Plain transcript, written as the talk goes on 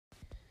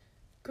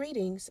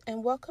Greetings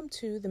and welcome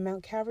to the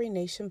Mount Calvary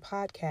Nation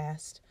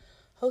podcast,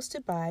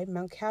 hosted by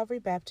Mount Calvary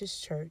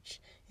Baptist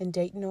Church in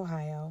Dayton,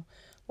 Ohio,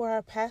 where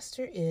our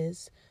pastor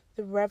is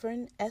the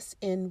Reverend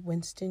S.N.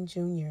 Winston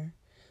Jr.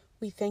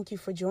 We thank you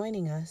for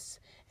joining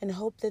us and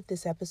hope that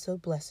this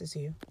episode blesses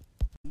you.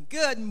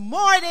 Good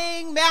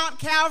morning, Mount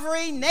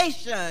Calvary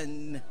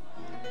Nation.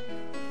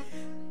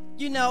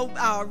 You know,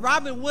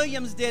 Robin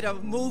Williams did a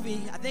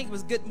movie, I think it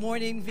was Good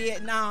Morning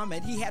Vietnam,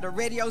 and he had a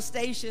radio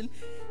station.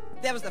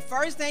 That was the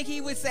first thing he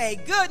would say,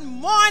 "Good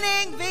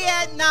morning,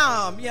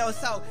 Vietnam." You know,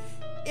 so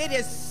it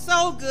is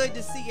so good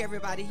to see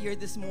everybody here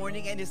this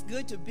morning, and it's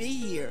good to be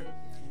here.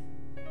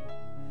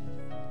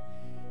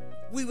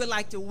 We would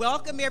like to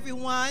welcome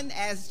everyone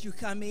as you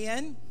come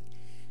in.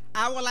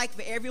 I would like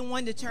for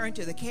everyone to turn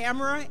to the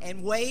camera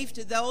and wave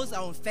to those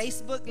on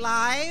Facebook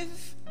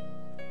Live.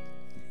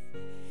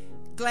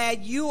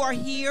 Glad you are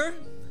here.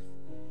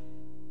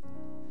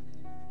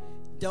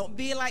 Don't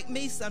be like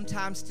me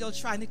sometimes, still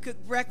trying to cook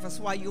breakfast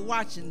while you're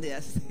watching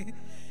this.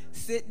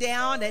 Sit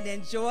down and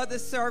enjoy the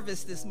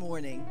service this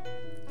morning.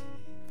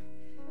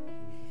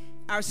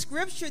 Our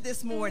scripture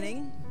this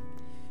morning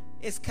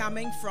is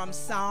coming from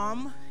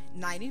Psalm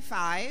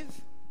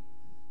 95.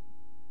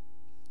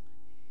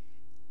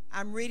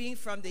 I'm reading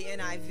from the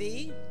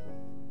NIV.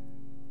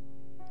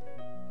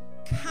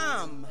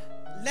 Come,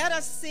 let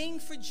us sing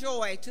for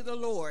joy to the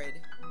Lord.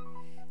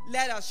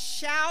 Let us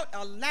shout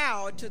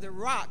aloud to the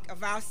rock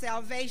of our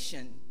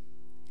salvation.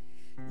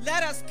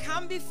 Let us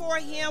come before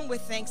him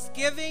with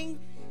thanksgiving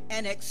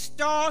and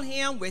extol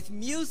him with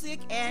music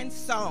and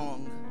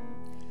song.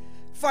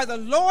 For the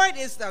Lord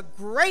is the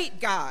great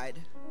God,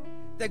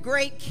 the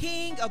great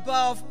King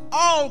above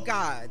all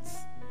gods.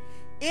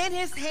 In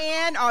his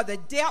hand are the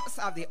depths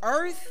of the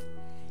earth,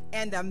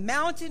 and the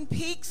mountain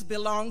peaks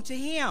belong to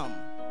him.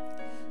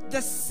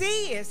 The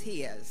sea is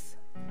his,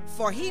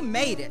 for he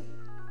made it,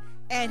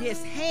 and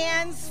his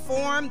hands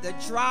formed the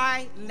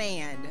dry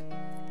land.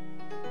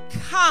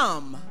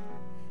 Come,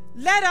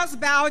 let us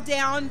bow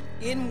down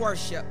in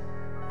worship.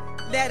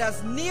 Let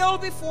us kneel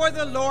before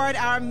the Lord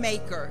our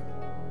Maker.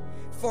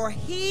 For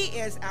he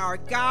is our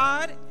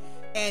God,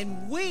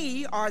 and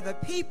we are the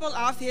people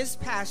of his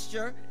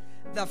pasture,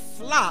 the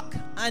flock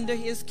under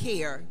his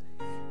care.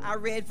 I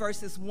read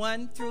verses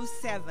 1 through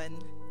 7.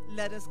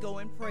 Let us go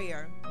in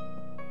prayer.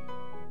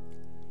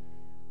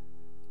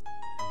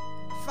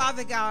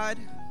 Father God,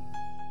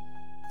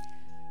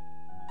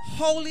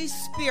 Holy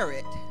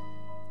Spirit,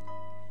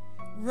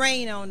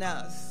 rain on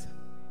us.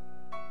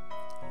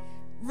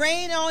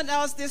 Rain on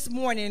us this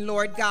morning,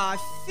 Lord God.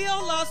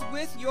 Fill us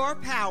with your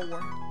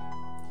power.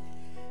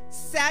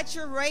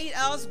 Saturate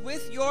us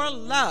with your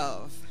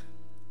love.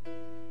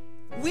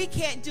 We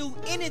can't do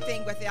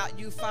anything without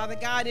you, Father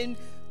God, and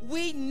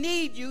we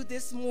need you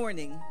this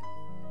morning.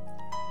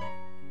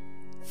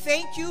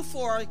 Thank you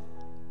for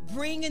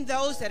bringing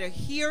those that are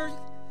here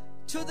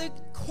to the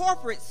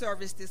corporate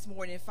service this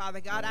morning, Father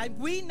God.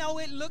 We know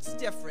it looks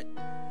different,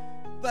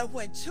 but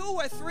when 2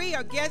 or 3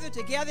 are gathered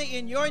together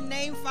in your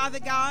name, Father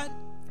God,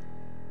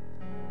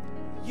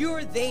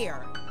 you're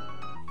there,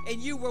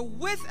 and you were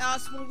with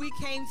us when we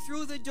came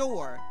through the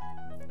door.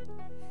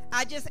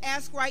 I just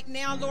ask right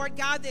now, Lord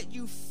God, that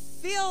you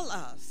fill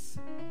us,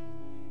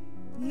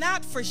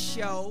 not for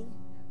show,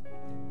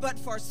 but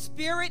for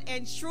spirit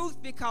and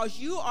truth, because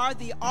you are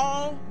the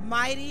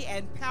almighty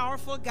and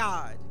powerful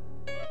God.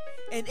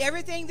 And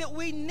everything that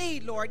we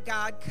need, Lord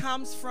God,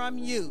 comes from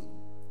you.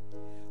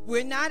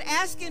 We're not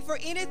asking for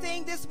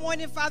anything this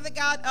morning, Father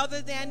God,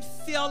 other than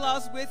fill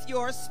us with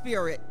your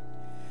spirit.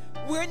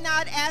 We're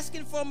not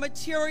asking for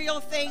material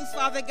things,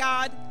 Father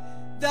God.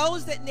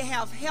 Those that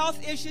have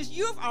health issues,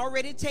 you've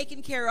already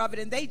taken care of it,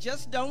 and they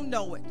just don't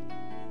know it.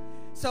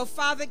 So,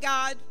 Father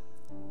God,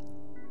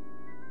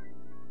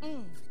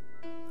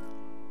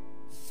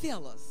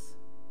 fill us.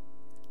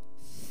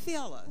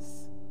 Fill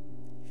us.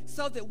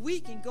 So that we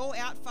can go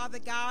out, Father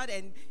God,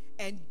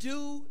 and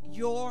do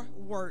your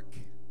work.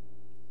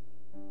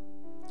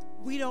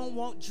 We don't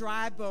want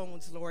dry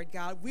bones, Lord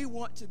God. We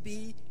want to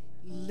be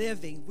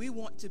living. We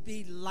want to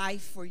be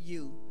life for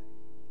you.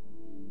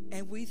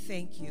 And we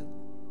thank you.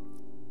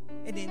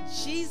 And in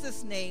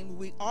Jesus' name,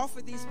 we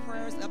offer these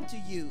prayers up to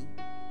you.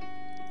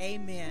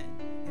 Amen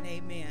and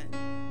amen.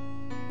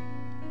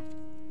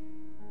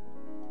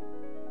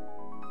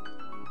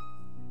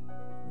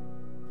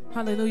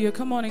 Hallelujah.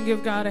 Come on and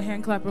give God a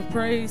hand clap of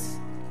praise.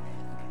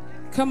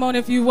 Come on,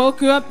 if you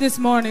woke up this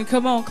morning,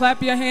 come on,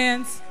 clap your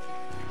hands.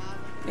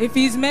 If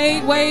he's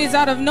made ways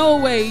out of no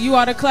way, you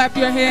ought to clap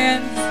your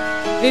hands.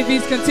 If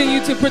he's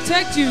continued to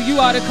protect you, you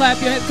ought to clap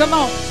your hands. Come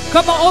on,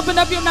 open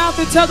up your mouth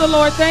and tell the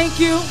Lord thank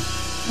you.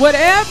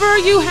 Whatever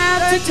you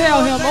have to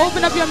tell him,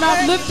 open up your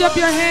mouth, lift up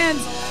your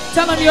hands.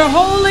 Tell him you're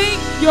holy,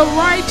 you're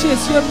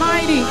righteous, you're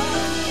mighty.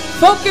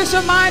 Focus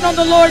your mind on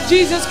the Lord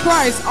Jesus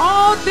Christ.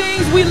 All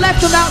things, we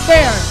left them out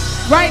there.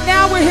 Right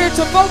now we're here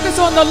to focus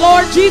on the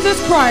Lord Jesus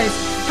Christ.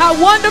 How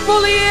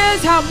wonderful he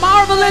is, how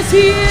marvelous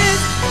he is,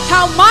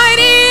 how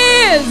mighty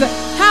he is,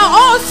 how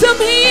awesome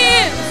he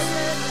is.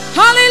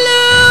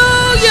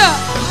 Hallelujah.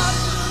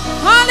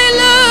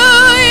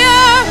 Hallelujah.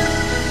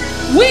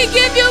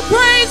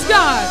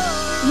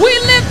 We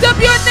lift up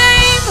your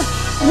name.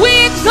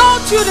 We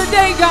exalt you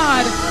today,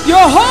 God.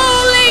 You're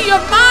holy, you're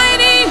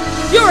mighty,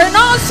 you're an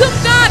awesome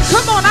God.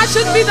 Come on, I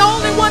shouldn't be the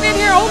only one in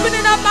here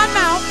opening up my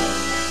mouth.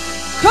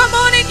 Come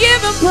on and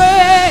give him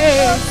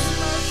praise.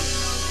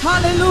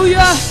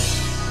 Hallelujah.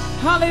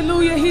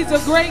 Hallelujah. He's a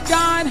great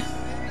God.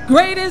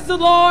 Great is the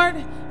Lord,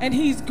 and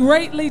he's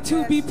greatly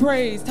to be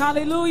praised.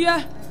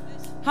 Hallelujah.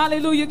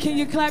 Hallelujah. Can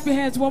you clap your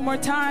hands one more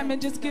time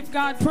and just give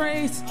God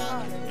praise?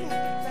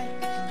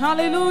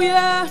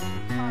 Hallelujah.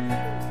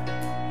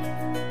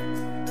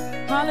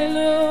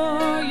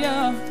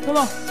 Hallelujah. Come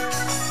on.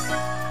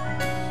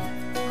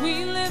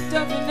 We lift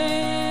up your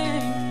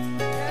name.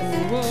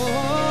 Whoa.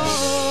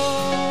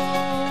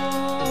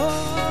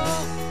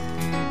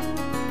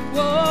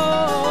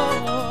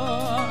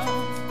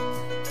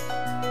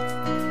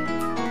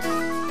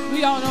 Whoa.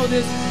 We all know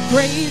this.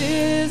 Great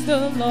is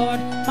the Lord,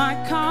 my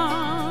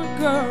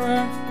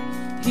conqueror.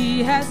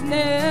 He has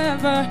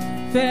never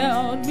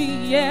failed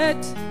me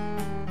yet.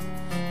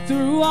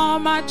 Through all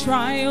my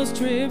trials,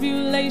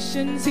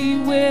 tribulations, he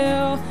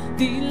will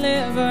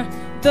deliver.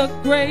 The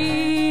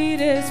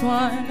greatest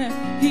one,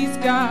 he's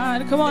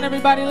God. Come on,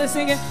 everybody, let's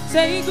sing it.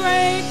 Say,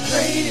 great,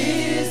 great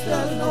is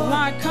the Lord,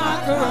 my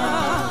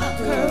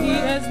conqueror. He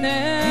has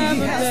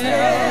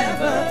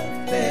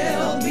never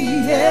failed me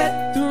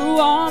yet. Through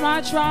all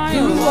my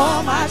trials,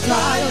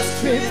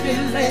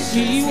 tribulations,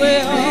 he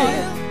will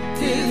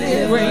deliver.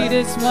 The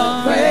greatest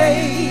one,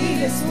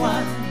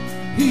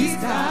 he's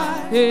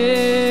God.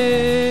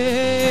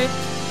 Hey,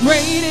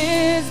 great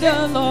is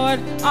the Lord,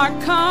 our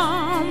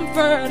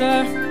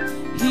comforter.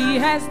 He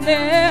has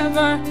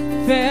never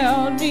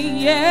failed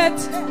me yet.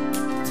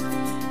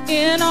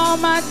 In all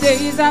my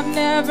days I've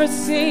never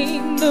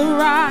seen the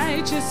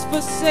righteous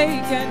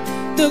forsaken.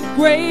 The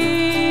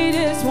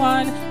greatest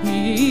one,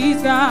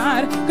 he's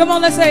God. Come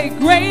on, let's say,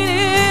 great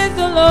is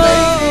the Lord,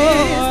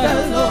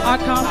 our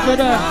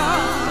comforter.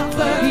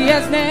 He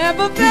has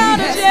never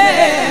failed us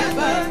yet.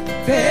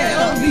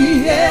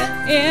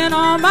 In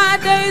all my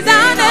days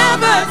I've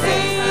never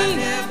seen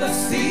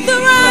the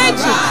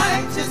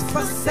righteous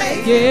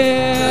forsaken.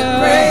 Yeah. The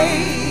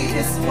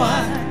greatest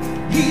one,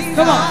 he's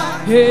Come on.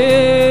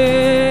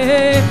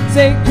 Hey,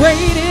 say,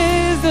 great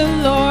is the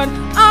Lord,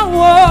 our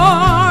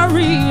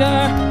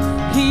warrior.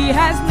 He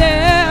has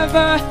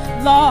never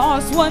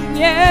lost one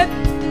yet.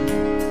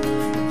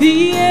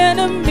 The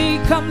enemy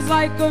comes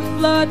like a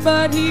flood,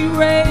 but he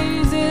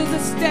raises a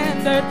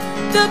standard.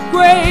 The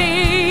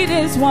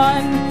greatest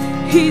one,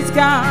 he's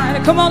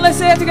God. Come on, let's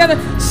say it together.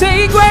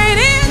 Say, great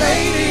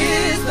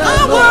is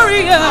our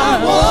warrior.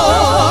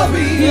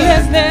 He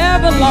has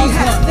never lost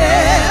one.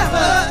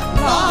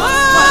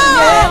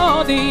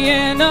 Oh, the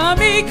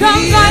enemy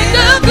comes like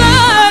a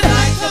flood,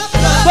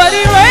 but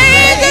he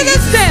raises a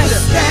standard.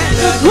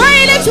 The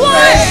greatest one.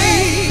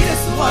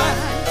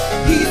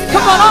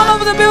 Come on, all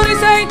over the building,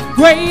 say,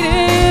 great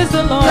is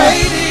the Lord.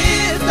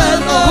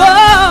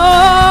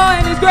 Whoa,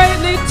 and he's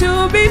greatly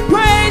to be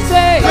praised.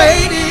 Say,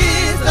 great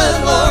is the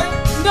Lord.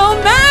 No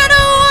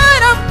matter what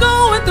I'm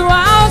going through,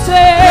 I'll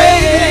say,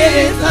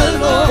 great is the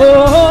Lord.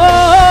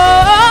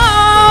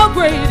 Oh,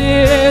 great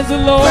is the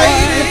Lord.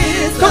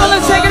 Come on,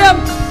 let's take it up.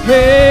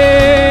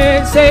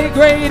 Hey, say,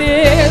 great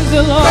is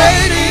the Lord.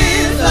 Great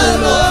is the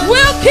Lord.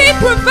 We'll keep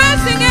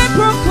professing and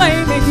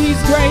proclaiming he's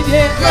great.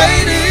 Yeah.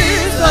 Great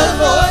is the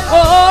Lord.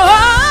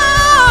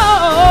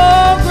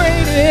 Oh,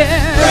 great is.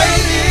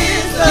 Great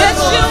is the Yes,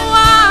 Lord. you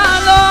are,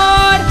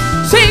 Lord.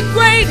 Say,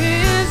 great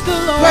is the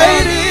Lord.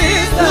 Great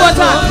is the One more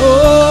time.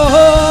 Lord.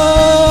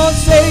 Oh,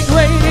 say,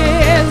 great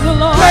is the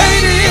Lord.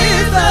 Great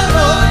is the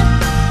Lord.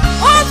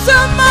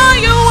 Awesome are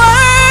your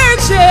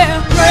works,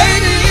 yeah.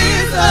 Great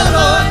is the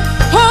Lord.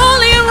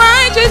 Holy and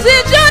righteous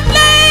is your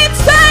name.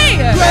 Say,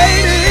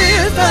 Great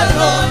is the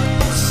Lord.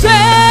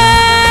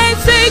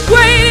 say,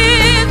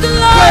 great is the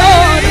Lord.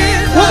 Great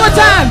is the One more Lord.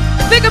 time.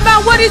 Think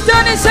about what he's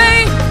done and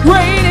say,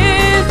 great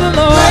is the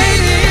Lord.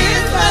 Great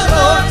is the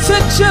Lord.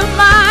 Such a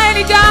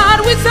mighty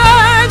God we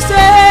serve.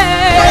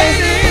 Say,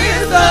 Great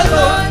is the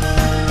Lord.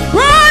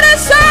 brought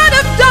us out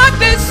of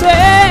darkness.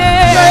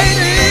 Say, Great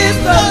is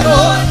the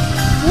Lord.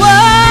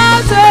 well,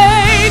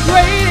 say,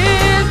 great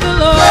is the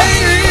Lord.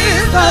 Great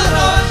is the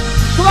Lord.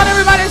 Come on,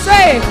 everybody,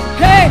 say,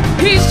 hey,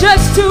 he's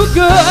just too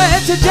good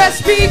to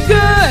just be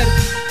good.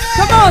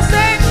 Come on,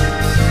 say,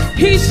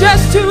 he's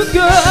just too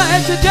good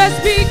to just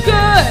be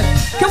good.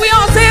 Can we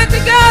all say it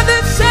together?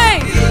 Say,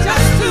 He's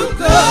just too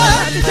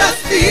good to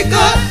just be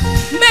good.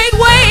 made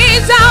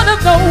ways out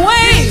of no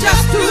way. He's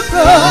just too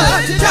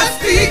good to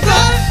just be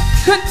good.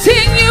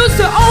 Continues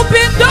to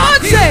open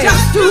doors. He's Say,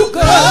 just too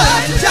good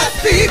to just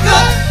be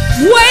good.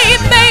 way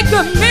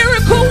maker,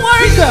 miracle He's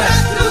worker,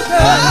 just too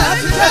good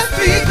to just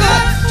be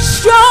good.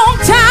 strong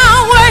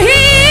tower he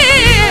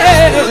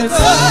Too is.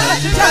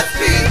 good to just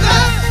be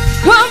good.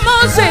 Come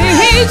on, say,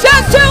 he's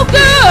just too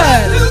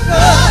good. Too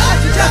good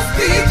to just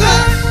be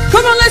good.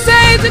 Come on, let's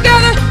say it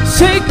together.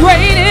 Say,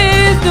 great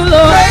is the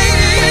Lord. Great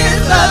is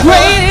the Lord.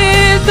 Great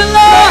is the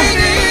Lord. Great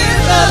is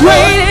the Lord.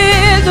 Great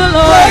is the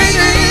Lord. Great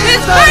is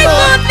His the Lord.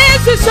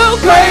 faithfulness is so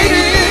great. Great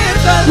is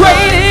the Lord.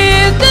 Great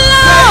is the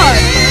Lord.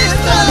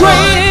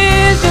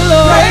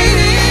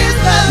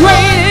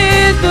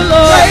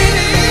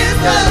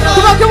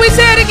 Come on, can we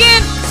say it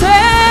again?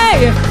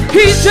 Say,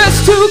 he's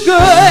just too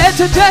good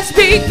to just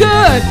be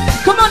good.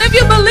 Come on, if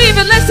you believe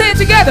it, let's say it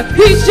together.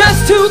 He's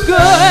just too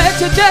good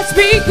to just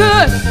be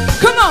good.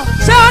 Come on,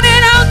 shout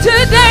it out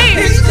today.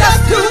 He's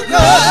just too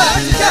good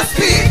to just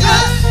be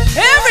good.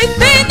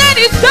 Everything that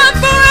he's done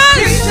for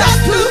us, He's just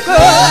too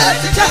good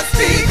to just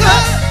be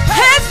good.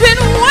 has been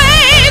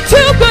way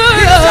too good.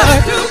 He's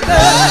just too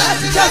good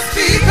to just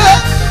be good.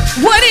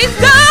 What he's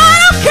done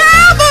on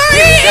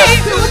Calvary He's just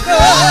too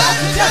good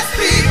to just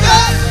be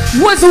good.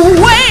 was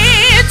way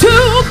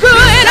too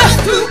good. Just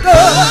too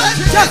good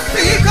to just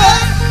be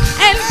good.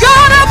 And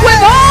got up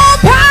with all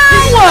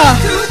power.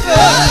 Too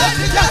good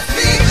to just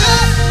be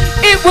good.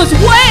 It was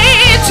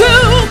way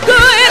too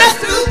good.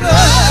 Just too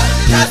good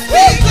to just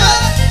be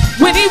good.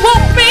 When he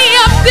woke me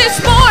up this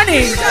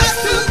morning Just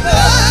too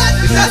good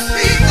to just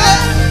be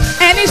good.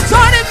 and he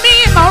started me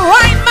in my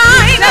right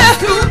mind,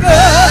 Just too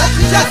good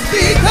to just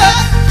be good.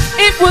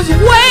 it was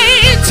way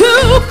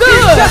too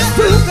good. Just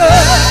too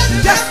good to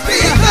just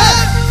be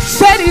good.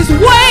 Said he's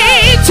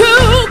way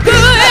too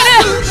good.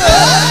 Too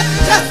good to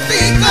just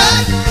be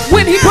good.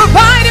 When he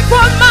provided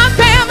for my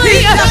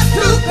family, Just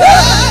too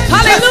good.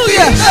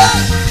 hallelujah, Just be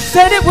good.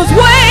 said it was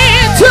way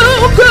too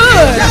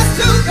good.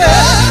 Just too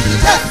good to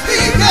just be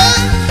good.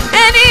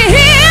 And he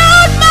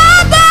healed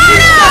my Just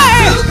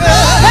body. too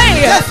good. Hey.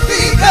 Just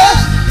be good.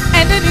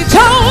 And then he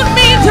told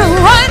me to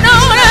run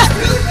on.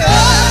 Too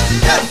good.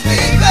 Just be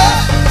good.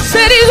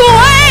 Said he's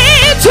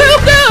way too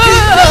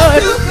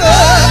good. Too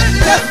good.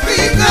 Just be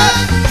good.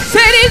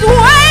 Said he's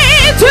way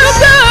too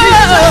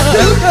good.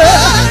 Too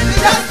good.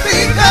 Just be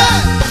good.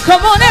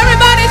 Come on,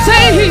 everybody,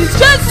 say he's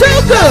just too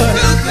good.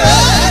 Too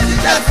good.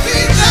 Just be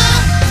good.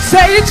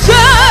 Say it's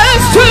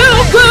just too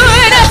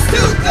good.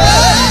 Too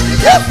good.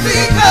 Just be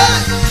good.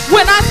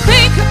 When I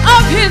think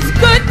of his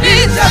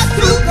goodness Just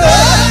too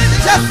good.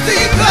 Just be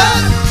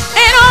good.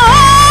 and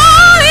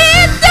all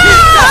he's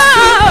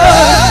done,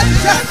 Good.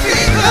 Just be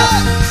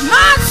good.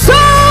 my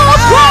soul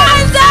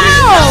cries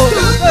out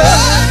Too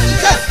good.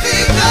 Just be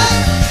good.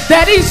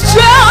 that he's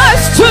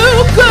just too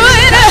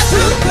good.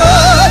 Too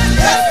good.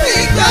 Just be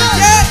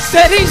good.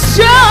 Said he's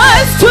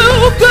just too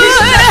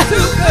good.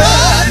 Too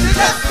good.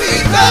 Just be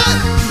good.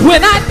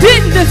 When I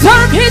didn't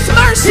deserve his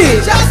mercy.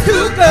 Just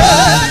too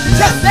good.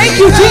 Just Thank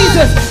be you, good.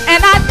 Jesus.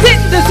 And I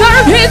didn't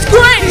deserve his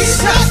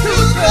grace. Just too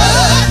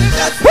good.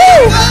 Just be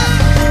Woo!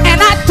 good. And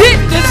I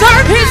didn't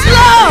deserve his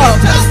love.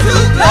 Just too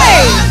good.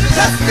 Hey!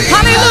 Just be good.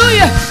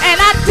 Hallelujah. And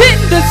I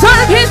didn't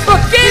deserve his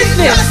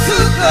forgiveness. Just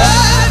too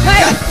good.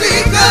 Hey. Just be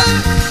good.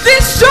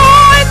 This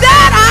joy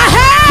that I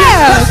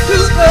have, Just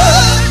too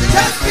good.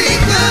 Just be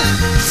good.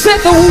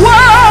 said the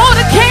world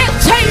can't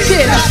take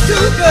it. Just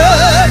too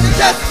good.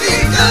 Just be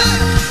good.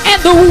 And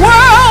the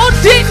world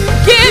didn't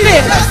give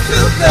it. Just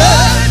too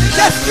good.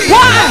 Just be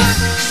Why?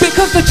 good.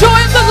 Because the joy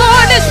of the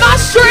Lord is my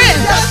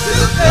strength. Just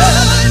too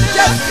good.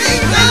 Just be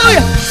good.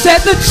 Hallelujah. Said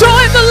the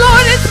joy of the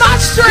Lord is my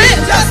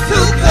strength. Just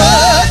too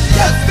good.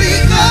 Just be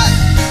good.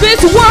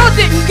 This world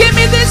didn't give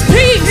me this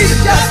peace.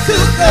 Just too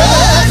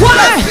good.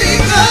 Why? Just be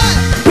good.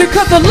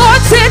 Because the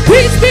Lord said,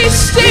 peace be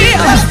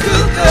still. Just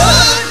too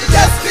good.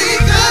 Just be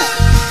good.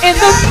 In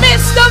the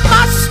midst of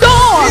my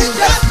storm.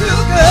 Just too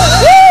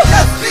good. Woo!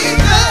 Just be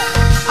good.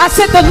 I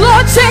said, the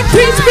Lord said,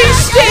 peace be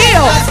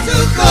still. Just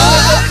too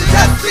good.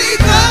 Just be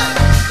good.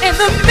 In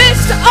the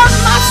midst of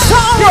my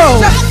sorrow.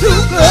 Just too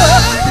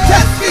good.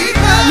 Just be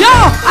good.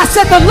 Y'all, I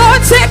said, the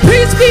Lord said,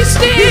 peace be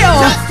still.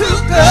 Just too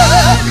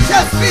good.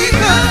 Just be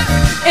good.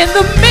 In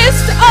the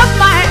midst of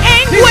my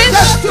anguish.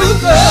 Just too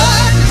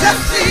good.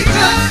 Just be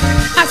good.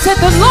 I said,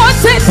 the Lord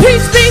said,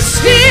 peace be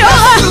still.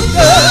 Just too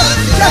good.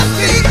 Just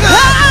be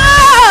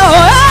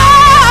good.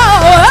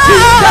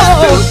 Just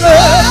too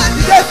good.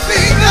 Just be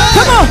good.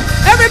 Come on,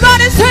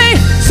 everybody say,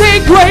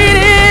 great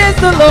is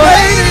the Lord.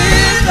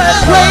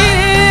 Great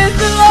is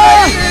the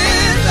Lord.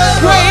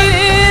 Great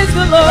is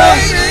the Lord.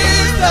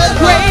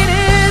 Great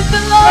is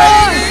the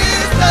Lord.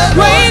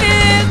 Great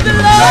is the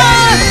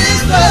Lord.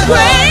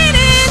 Great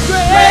is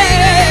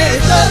great.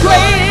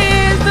 Great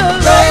is the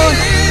Lord.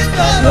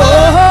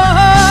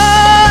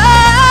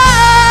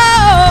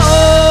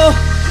 Oh,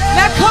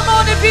 now come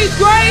on if he's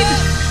great.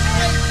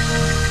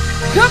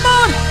 Come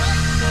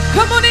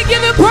on and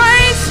give him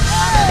praise.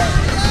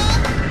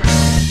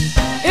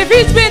 If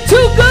he's been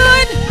too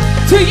good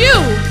to you,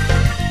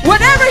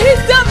 whatever he's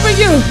done for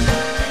you,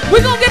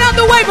 we're gonna get out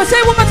the way, but say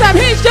it one more time,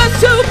 he's just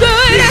too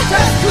good.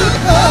 Just too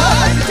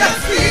good. Just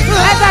be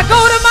good. As I go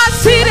to my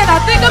seat and I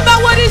think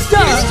about what he's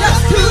done,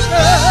 Just too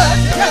good.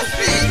 Just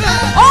be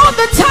good. all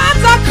the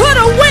times I could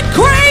have went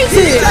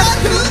crazy, Just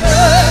too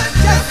good.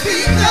 Just be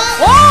good.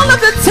 all of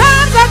the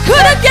times I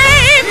could have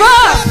gave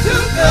up, Just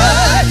too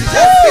good.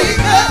 Just be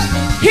good.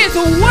 his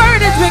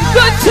word has been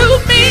good to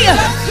me.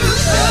 Just too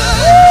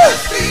good.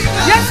 Just be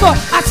good. Yes, Lord,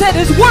 I said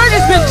his word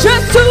has been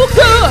just too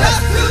good.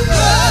 Just too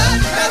good.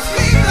 Just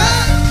be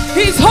good.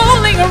 He's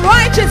holy and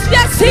righteous,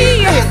 yes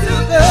he is. Just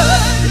too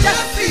good.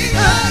 Just be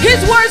good. His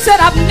word said,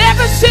 I've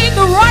never seen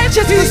the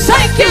righteous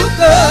forsaken,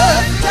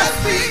 Good. Just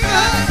be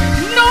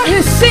good. nor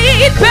his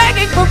seed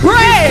begging for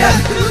bread.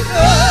 Just too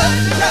good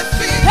to just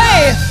be good.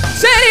 Hey,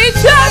 said he's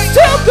just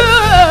too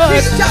good.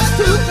 He's just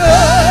too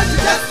good to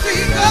just be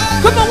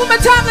good. Come on, one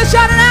more time, let's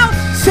shout it out.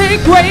 Say,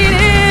 great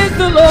is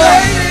the Lord.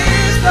 Great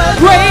is the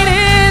Lord. Great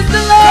is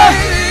the Lord.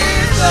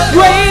 Great is the Lord.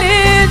 Great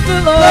is the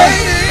Lord. Great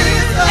is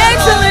the Lord.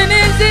 Excellent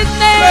is his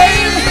name.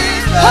 Great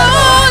is the Lord.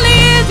 Holy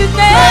is his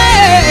name.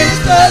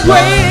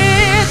 Great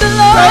is the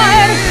Lord.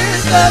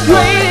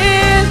 Great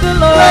is the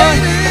Lord.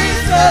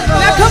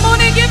 Now come on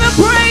and give him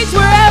praise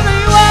wherever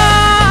you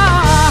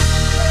are.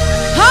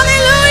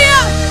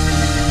 Hallelujah.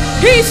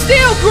 He's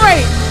still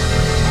great.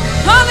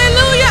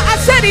 Hallelujah. I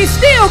said he's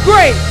still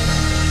great.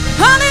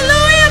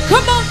 Hallelujah.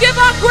 Come on, give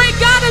our great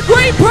God a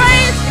great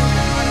praise.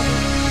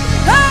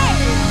 Hey,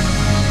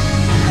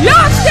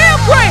 you're still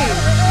great.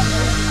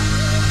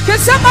 Can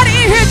somebody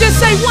in here just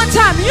say one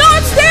time,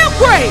 you're still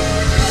great.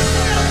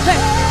 Hey,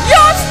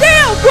 you're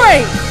still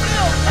great.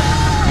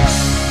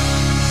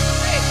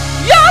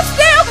 You're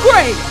still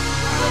great.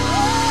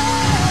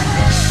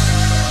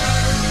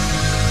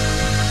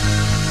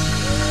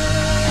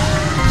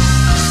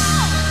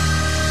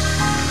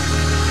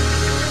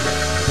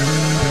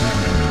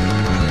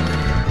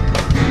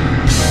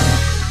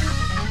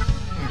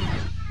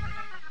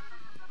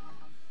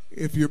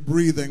 If you're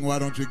breathing, why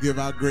don't you give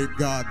our great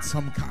God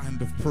some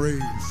kind of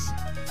praise?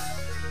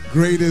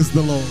 Great is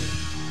the Lord,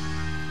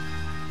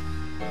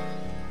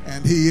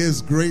 and he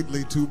is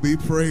greatly to be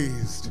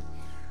praised.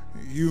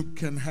 You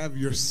can have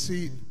your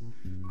seat.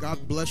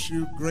 God bless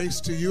you.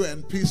 Grace to you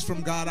and peace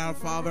from God our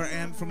Father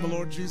and from the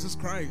Lord Jesus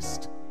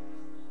Christ.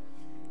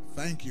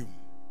 Thank you.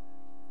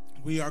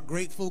 We are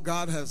grateful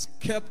God has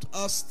kept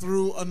us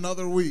through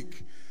another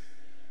week,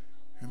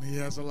 and he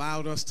has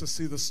allowed us to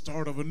see the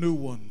start of a new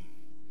one.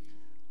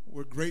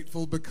 We're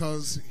grateful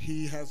because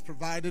he has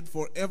provided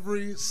for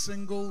every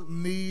single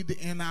need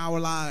in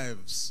our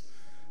lives.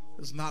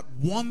 There's not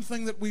one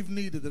thing that we've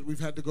needed that we've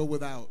had to go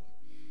without.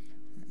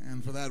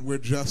 And for that, we're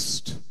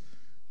just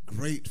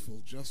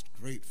grateful, just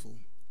grateful.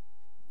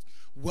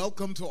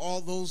 Welcome to all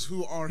those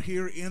who are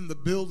here in the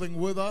building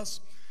with us,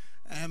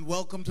 and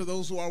welcome to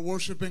those who are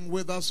worshiping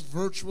with us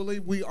virtually.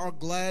 We are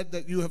glad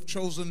that you have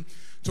chosen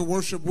to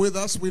worship with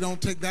us. We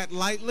don't take that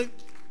lightly.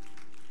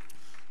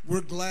 We're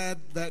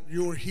glad that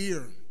you're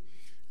here,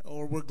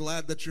 or we're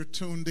glad that you're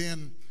tuned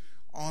in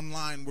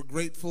online. We're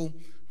grateful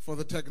for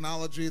the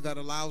technology that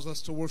allows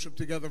us to worship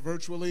together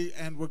virtually,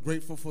 and we're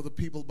grateful for the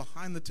people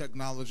behind the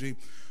technology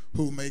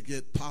who make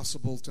it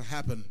possible to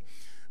happen.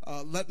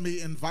 Let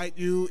me invite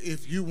you,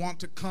 if you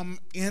want to come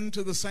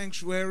into the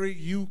sanctuary,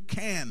 you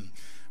can.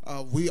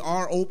 We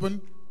are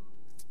open,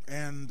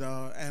 and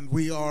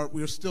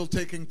we're still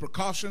taking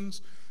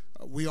precautions.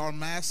 We are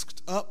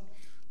masked up,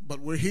 but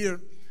we're here.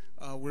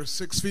 We're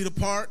 6 feet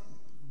apart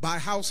by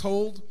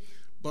household,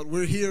 but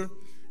we're here,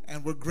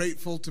 and we're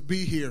grateful to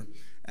be here.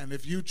 And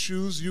if you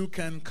choose, you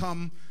can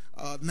come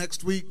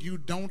next week. You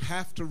don't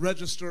have to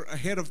register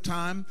ahead of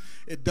time.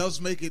 It does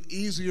make it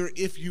easier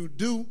if you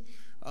do.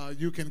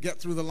 You can get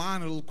through the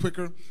line a little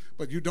quicker,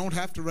 but you don't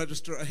have to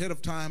register ahead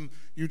of time.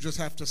 You just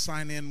have to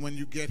sign in when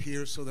you get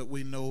here so that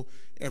we know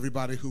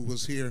everybody who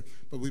was here.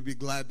 But we'd be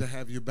glad to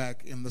have you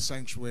back in the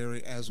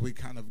sanctuary as we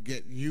kind of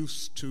get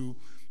used to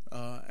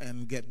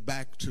and get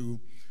back to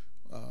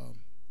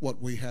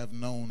what we have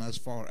known as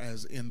far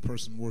as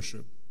in-person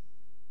worship.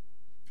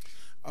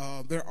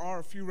 There are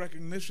a few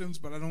recognitions,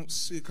 but I don't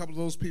see a couple of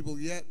those people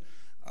yet.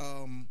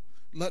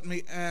 Let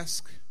me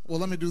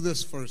do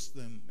this first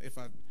then. If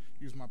I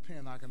use my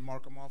pen, I can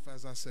mark them off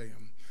as I say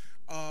them.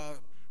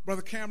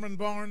 Brother Cameron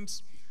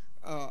Barnes,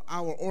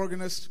 our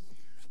organist,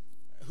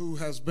 who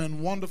has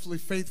been wonderfully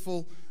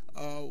faithful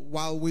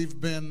while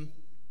we've been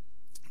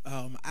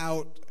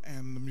out,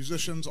 and the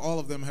musicians, all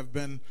of them have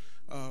been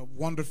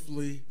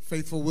wonderfully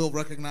faithful. We'll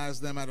recognize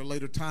them at a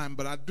later time,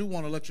 but I do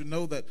want to let you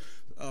know that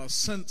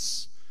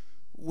since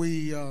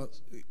we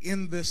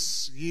in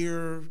this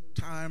year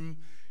time,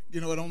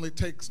 it only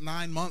takes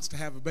 9 months to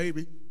have a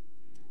baby,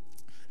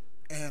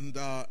 and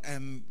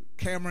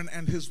Cameron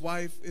and his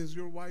wife, is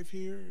your wife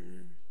here?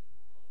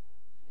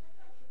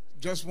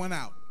 Just went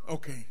out.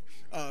 Okay.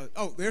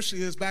 Oh, there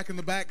she is back in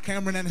the back.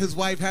 Cameron and his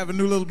wife have a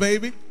new little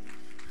baby.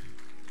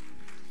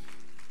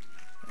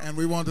 And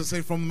we want to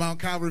say from the Mount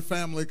Calvary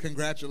family,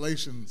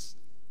 congratulations.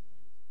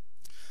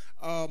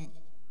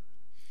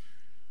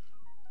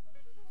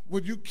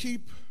 Would you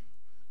keep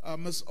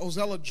Miss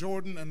Ozella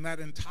Jordan and that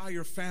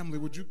entire family,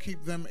 would you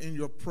keep them in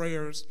your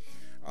prayers?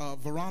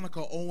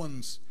 Veronica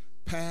Owens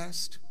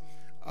passed.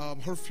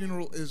 Her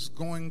funeral is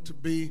going to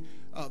be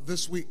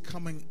this week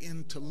coming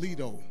in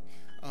Toledo.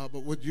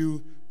 But would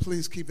you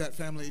please keep that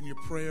family in your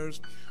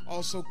prayers?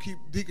 Also keep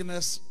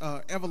Deaconess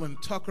Evelyn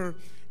Tucker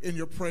in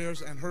your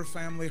prayers and her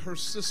family. Her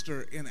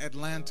sister in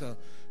Atlanta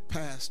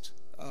passed.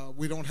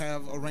 We don't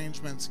have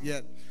arrangements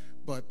yet,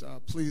 but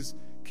please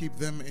keep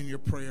them in your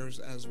prayers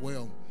as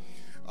well.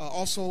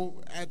 Also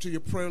add to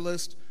your prayer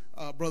list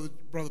Brother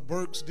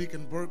Burks,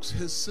 Deacon Burks.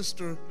 His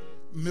sister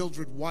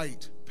Mildred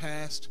White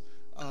passed.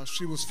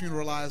 She was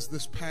funeralized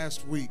this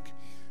past week.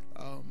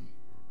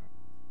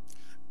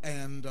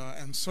 And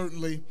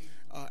certainly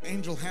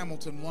Angel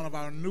Hamilton, one of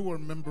our newer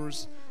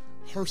members,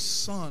 her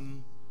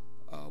son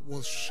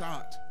was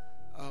shot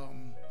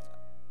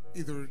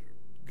either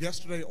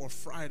yesterday or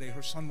Friday.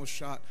 Her son was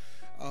shot.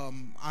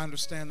 I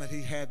understand that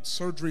he had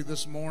surgery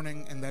this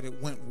morning and that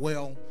it went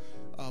well.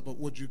 But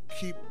would you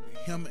keep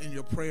him in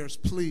your prayers,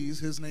 please?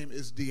 His name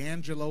is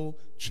D'Angelo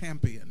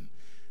Champion.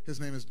 His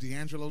name is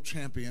D'Angelo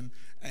Champion,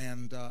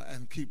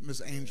 and keep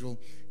Miss Angel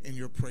in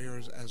your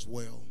prayers as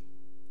well.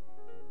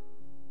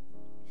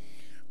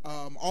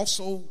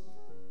 Also,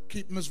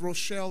 keep Ms.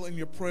 Rochelle in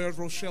your prayers.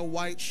 Rochelle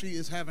White, she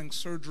is having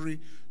surgery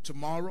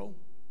tomorrow.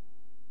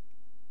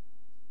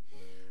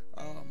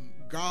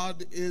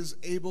 God is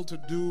able to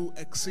do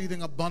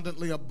exceeding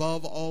abundantly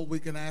above all we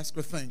can ask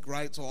or think,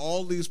 right? So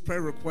all these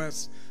prayer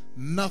requests,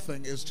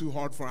 nothing is too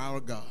hard for our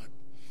God.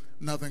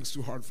 Nothing's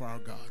too hard for our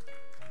God.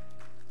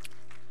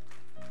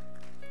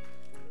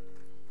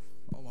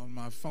 Hold on,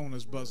 my phone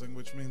is buzzing,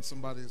 which means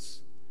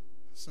somebody's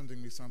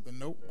sending me something.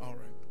 Nope, all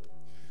right.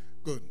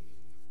 Good.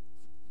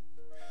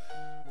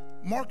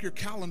 Mark your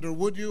calendar,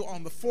 would you?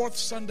 On the 4th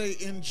Sunday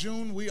in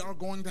June, we are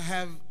going to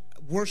have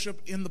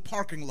worship in the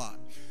parking lot.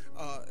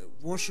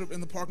 Worship in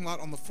the parking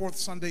lot on the 4th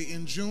Sunday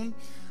in June.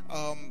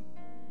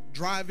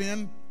 Drive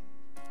in.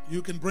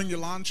 You can bring your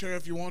lawn chair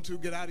if you want to.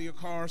 Get out of your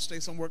car. Stay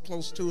somewhere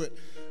close to it.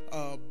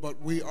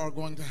 But we are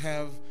going to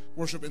have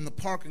worship in the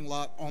parking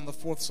lot on the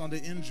 4th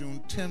Sunday in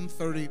June,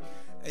 10:30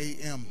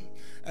 a.m.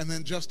 And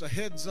then just a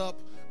heads up,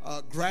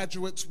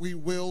 graduates, we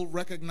will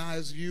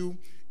recognize you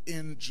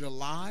in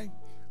July.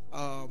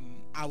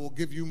 I will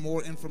give you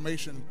more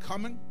information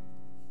coming.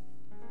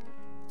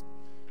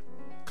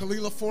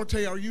 Kalila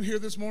Forte, are you here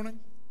this morning?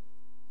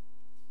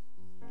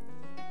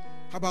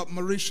 How about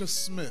Marisha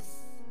Smith?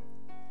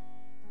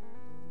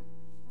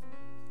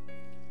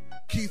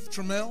 Keith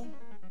Trammell?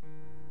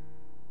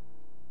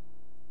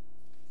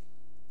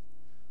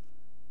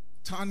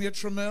 Tanya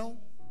Trammell?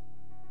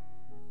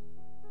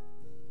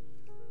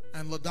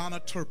 And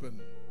LaDonna Turpin?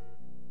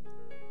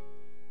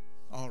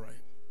 All right.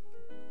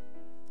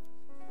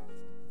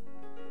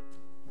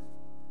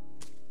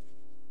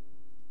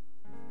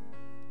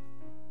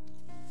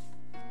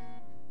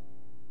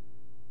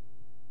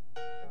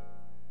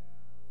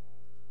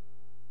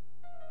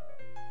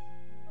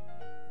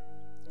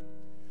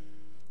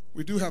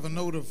 We do have a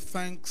note of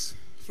thanks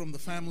from the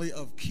family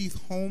of Keith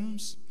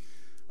Holmes.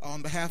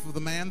 On behalf of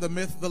the man, the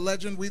myth, the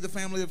legend, we, the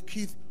family of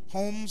Keith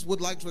Holmes,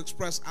 would like to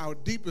express our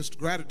deepest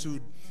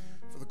gratitude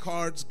for the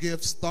cards,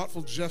 gifts,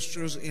 thoughtful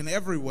gestures in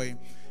every way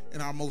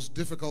in our most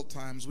difficult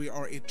times. We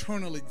are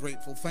eternally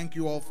grateful. Thank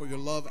you all for your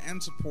love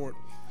and support.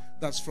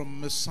 That's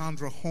from Miss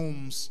Sandra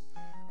Holmes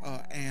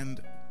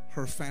and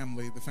her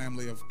family, the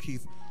family of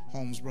Keith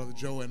Holmes, Brother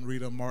Joe and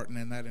Rita Martin,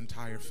 and that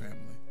entire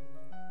family.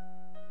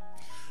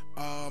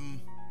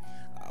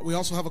 We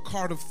also have a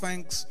card of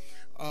thanks.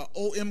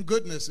 O.M.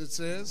 Goodness, it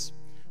says,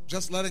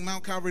 just letting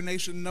Mount Calvary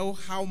Nation know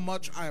how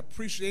much I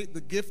appreciate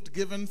the gift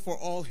given for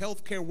all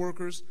healthcare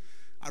workers.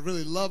 I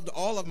really loved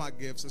all of my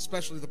gifts,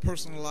 especially the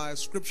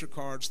personalized scripture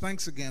cards.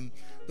 Thanks again.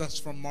 That's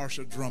from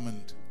Marsha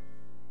Drummond.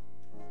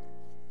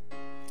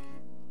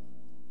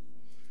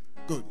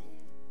 Good.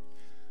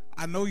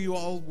 I know you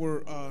all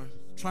were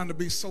trying to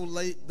be so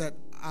late that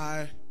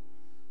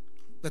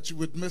you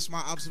would miss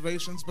my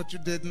observations, but you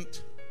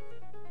didn't.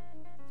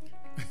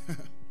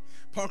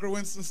 Parker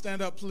Winston,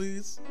 stand up,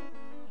 please.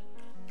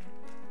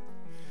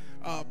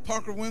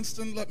 Parker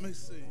Winston, let me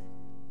see.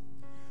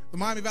 The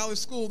Miami Valley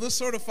School, this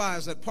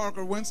certifies that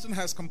Parker Winston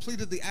has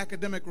completed the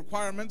academic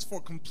requirements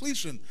for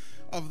completion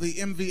of the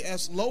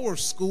MVS lower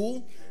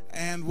school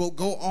and will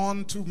go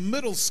on to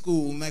middle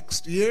school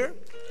next year.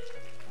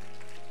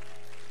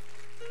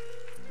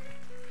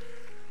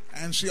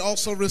 And she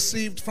also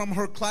received from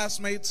her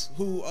classmates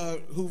who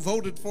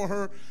voted for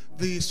her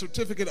the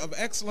Certificate of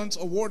Excellence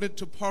awarded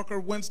to Parker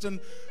Winston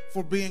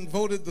for being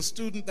voted the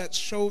student that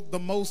showed the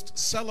most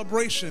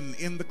celebration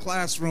in the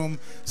classroom.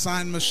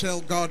 Signed,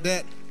 Michelle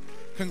Gaudette.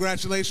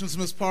 Congratulations,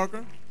 Ms.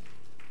 Parker.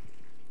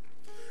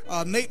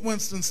 Nate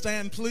Winston,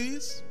 stand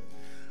please.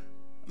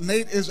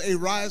 Nate is a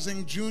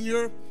rising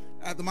junior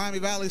at the Miami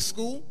Valley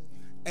School,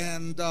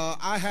 and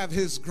I have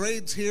his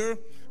grades here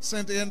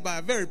sent in by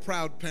a very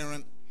proud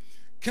parent.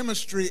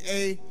 Chemistry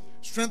A,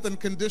 Strength and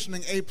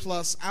Conditioning A+,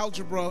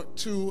 Algebra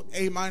 2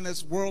 A-,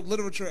 World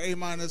Literature A-,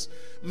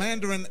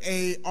 Mandarin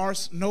A,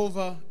 Ars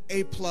Nova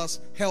A+,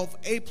 Health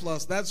A+.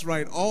 That's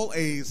right, all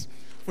A's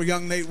for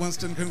young Nate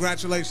Winston.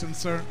 Congratulations,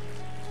 sir.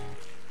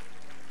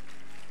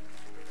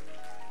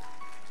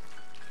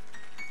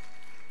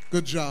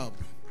 Good job.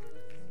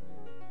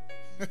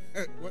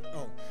 What?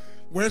 Oh,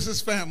 where's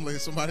his family?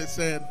 Somebody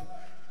said.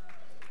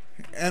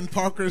 And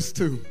Parker's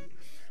too.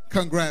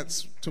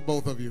 Congrats to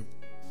both of you.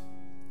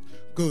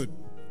 Good.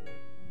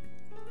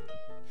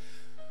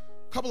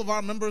 A couple of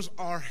our members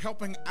are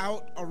helping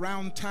out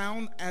around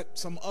town at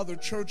some other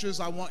churches.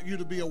 I want you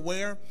to be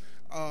aware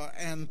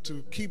and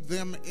to keep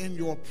them in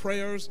your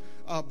prayers.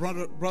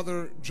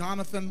 Brother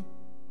Jonathan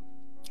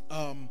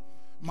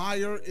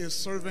Meyer is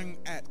serving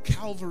at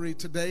Calvary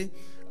today,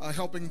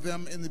 helping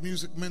them in the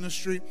music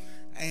ministry.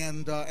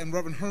 And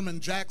Reverend Herman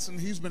Jackson,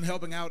 he's been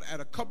helping out at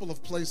a couple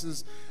of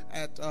places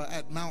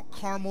at Mount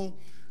Carmel,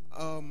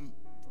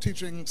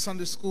 teaching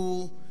Sunday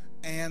school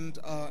and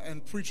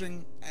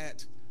preaching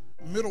at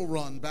Middle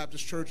Run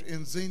Baptist Church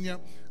in Xenia.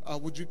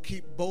 Would you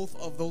keep both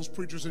of those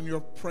preachers in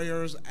your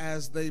prayers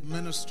as they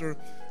minister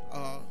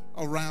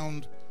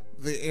around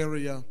the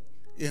area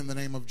in the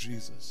name of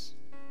Jesus?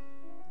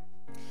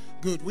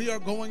 Good. We are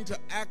going to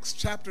Acts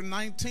chapter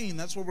 19.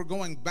 That's where we're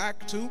going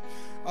back to.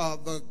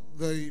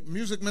 The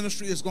music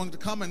ministry is going to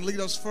come and lead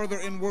us further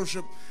in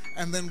worship,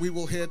 and then we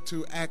will head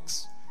to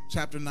Acts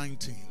chapter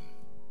 19.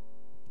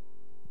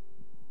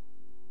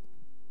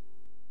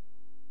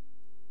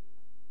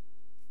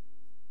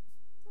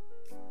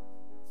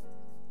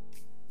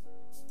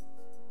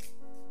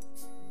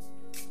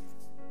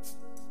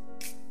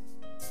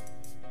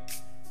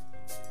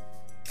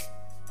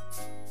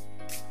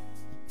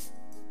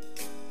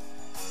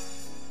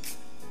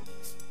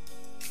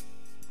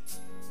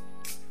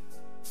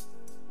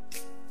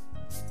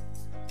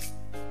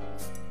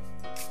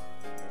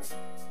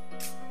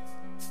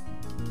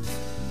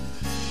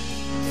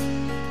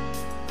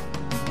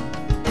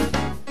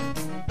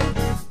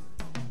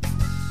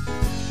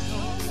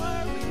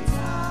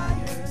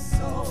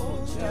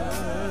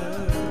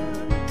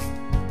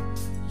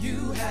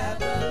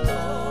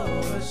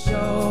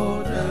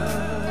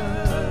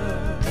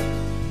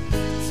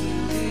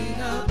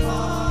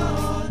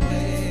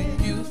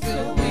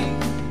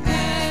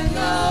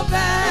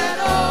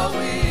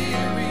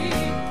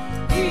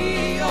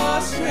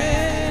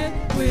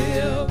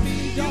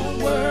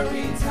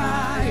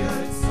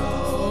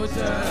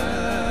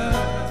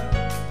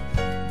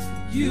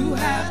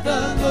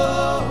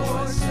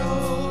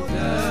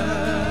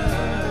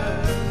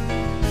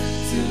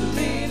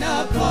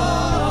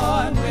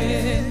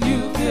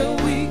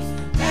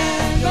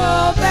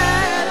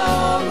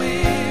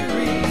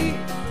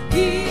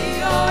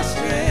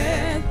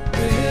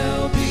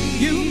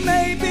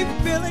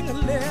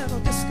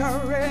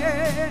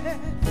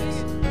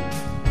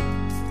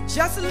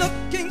 Just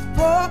looking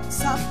for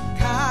some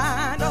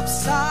kind of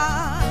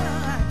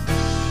sign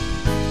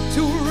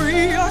to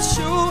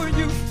reassure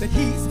you that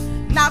he's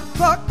not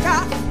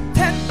forgotten.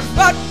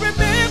 But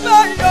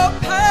remember your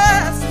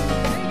past.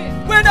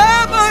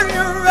 Whenever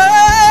you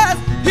rest,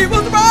 he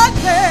was right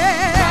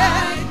there.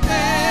 Right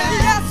there.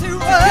 Yes, he was.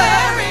 To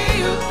carry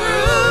you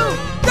through.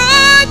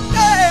 Right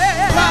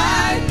there.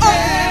 Right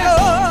there.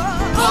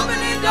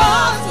 Opening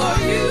doors for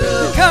you.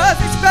 Because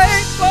he's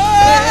faithful.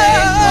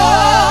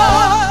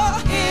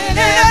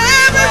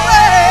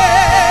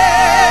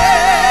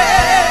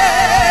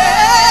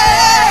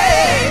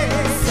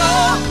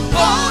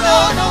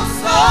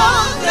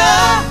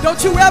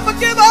 Don't you ever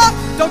give up.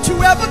 Don't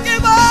you ever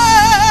give up.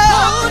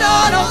 Hold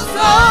on, oh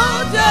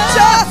soldier.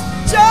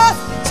 Just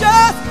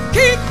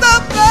keep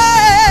the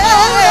faith.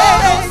 Hold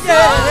on, oh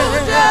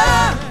soldier.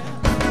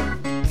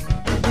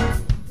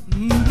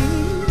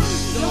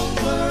 Don't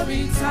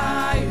worry,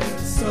 tired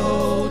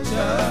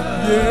soldier.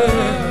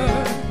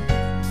 Yeah.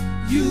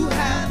 You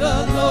have the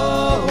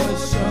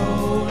Lord's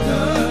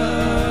shoulder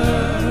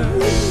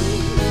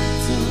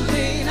to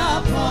lean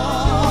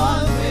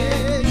upon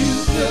when you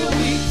feel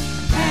weak.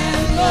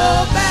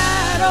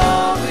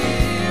 Battle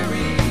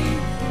weary,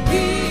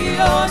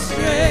 your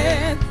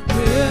strength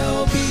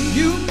will be.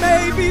 You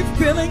may be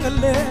feeling a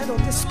little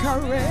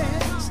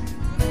discouraged,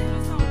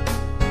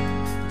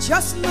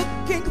 just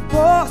looking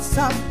for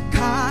some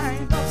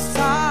kind of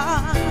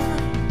sign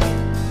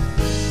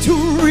to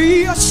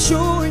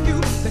reassure you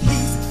that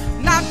he's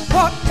not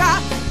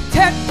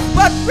forgotten.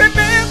 But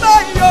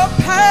remember your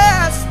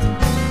past.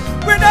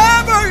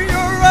 Whenever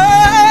you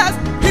rest,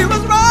 he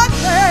was right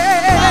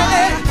there.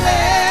 Right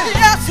there.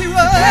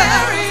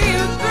 Carry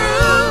you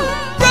through.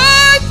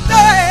 Right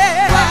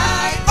there.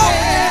 Right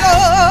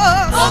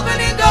there.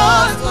 Opening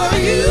doors for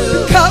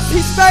you. Because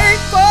he's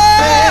faithful.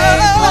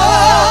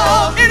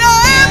 Faithful. In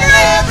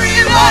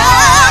every way.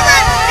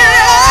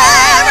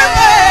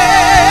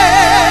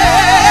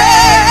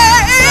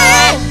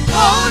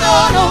 Hold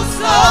on, oh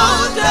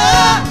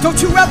soldier. Don't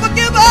you ever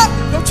give up.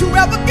 Don't you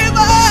ever give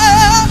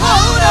up.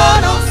 Hold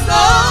on, oh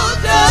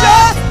soldier.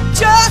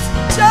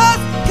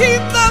 Just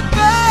keep the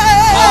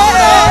faith.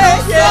 Hold on, oh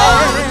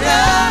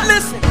soldier.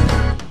 Listen.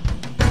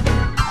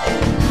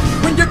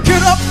 When you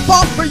get up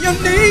off of your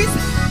knees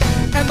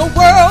and the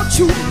world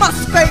you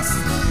must face,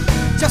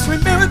 just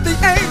remember the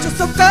angels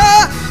of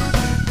God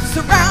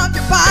surround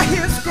you by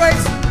his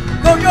grace.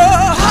 Though your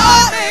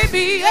heart may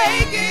be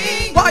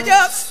aching while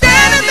you're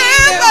standing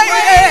there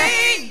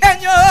waiting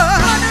and you're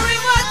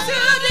wondering what to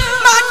do.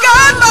 My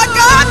God,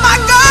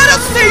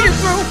 will see you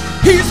through.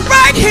 He's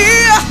right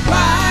here.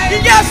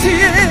 Right. Yes, he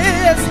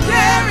is.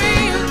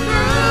 Carry you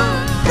through.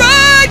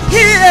 Right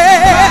here.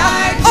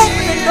 Right.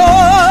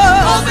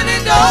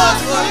 Opening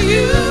doors for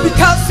you.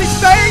 Because he's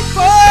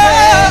faithful.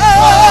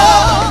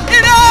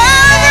 In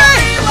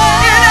every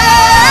way.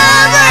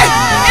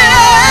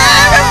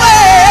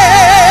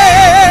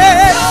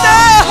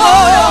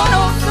 Hold on,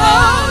 oh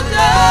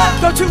soldier.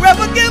 you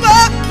ever give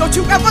up. Don't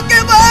you ever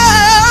give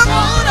up.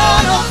 Hold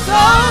on, oh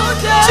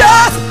soldier.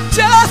 Just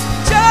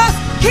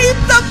keep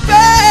the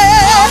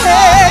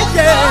faith.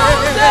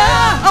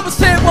 Yeah. I'm gonna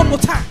say it one more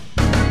time.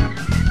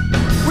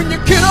 When you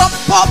get up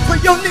off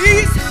of your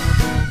knees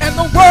and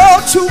the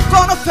world you're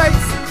gonna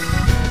face,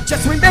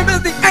 just remember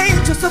the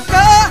angels of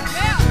God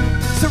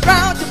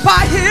surround you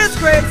by His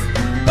grace.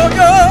 Though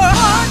your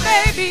Heart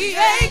may be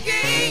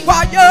aching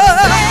while you're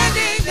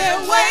standing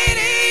there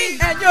waiting,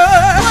 and you're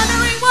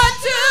wondering what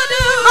to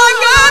do.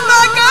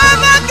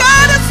 my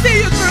God to see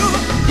you through.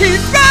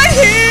 He's right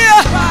here.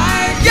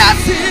 Right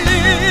Yes, He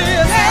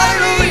is.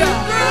 carry you Hallelujah.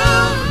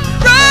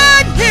 through,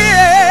 Right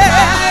here.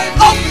 Right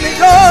Opening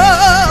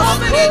doors.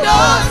 opening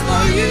doors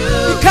for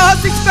you. Because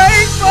He's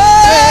faithful.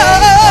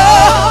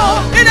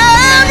 In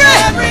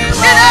every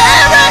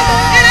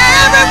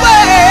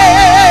way.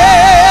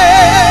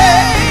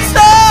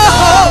 So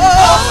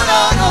Hold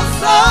on, oh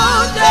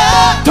soldier.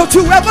 don't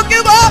you ever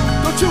give up.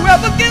 Don't you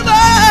ever give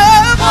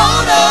up.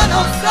 Hold on,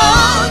 oh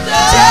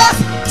soldier.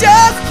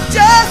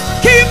 Just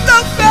keep the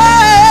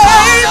faith.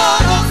 Hold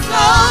on, oh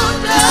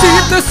soldier. See,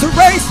 this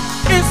race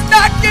is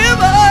not given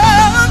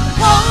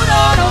Hold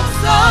on, oh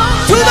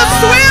soldier. to the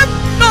swift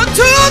nor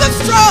to the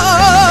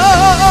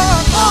strong.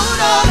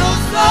 Hold on, oh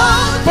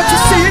soldier. But you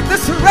see,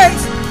 this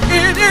race,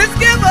 it is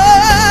given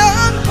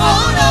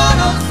Hold on,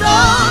 oh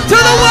soldier.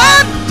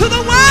 to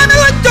the one who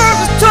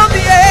endures to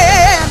the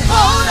end.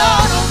 Hold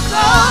on, oh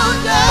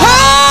soldier.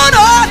 Hold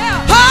on,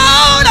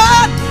 hold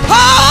on,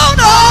 hold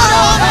on. Hold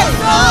on, oh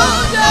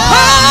soldier.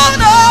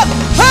 Hold on,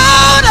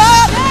 hold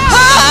on,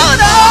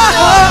 hold on.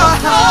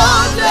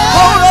 Soldier.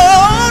 Hold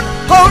on,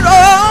 hold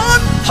on,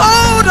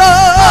 hold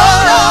on. Hold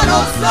on,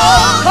 oh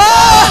soldier.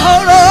 Oh,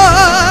 hold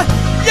on,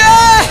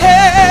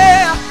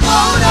 yeah.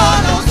 Hold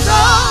on, oh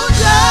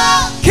soldier.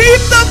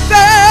 Keep the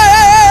faith.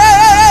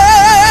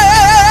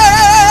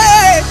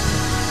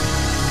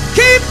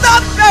 Keep the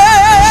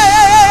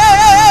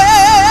faith.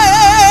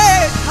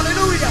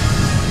 Hallelujah.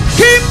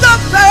 Keep the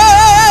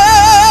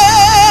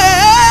faith.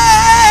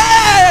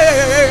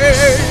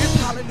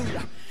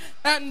 Hallelujah.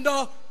 And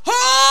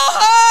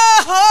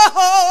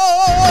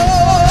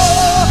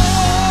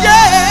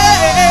yeah.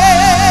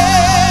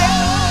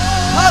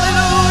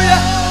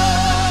 Hallelujah.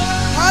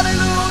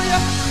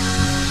 Hallelujah.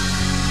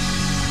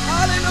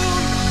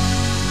 Hallelujah.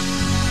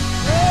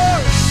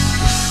 Glory.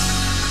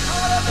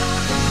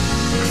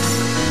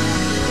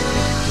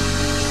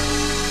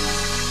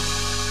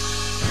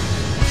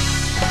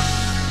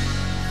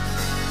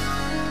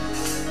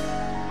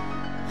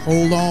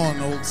 Hold on,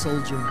 old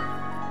soldier.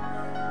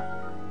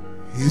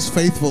 He's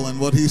faithful in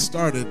what he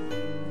started.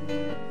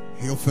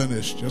 He'll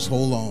finish. Just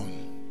hold on.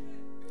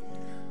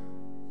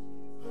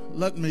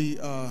 Let me,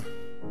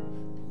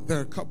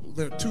 there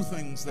are two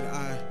things that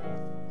I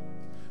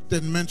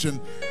didn't mention.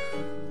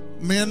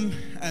 Men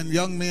and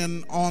young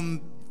men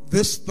on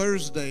this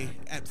Thursday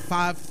at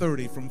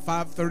 5:30, from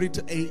 5:30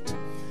 to 8,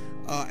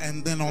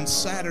 and then on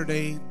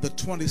Saturday the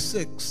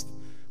 26th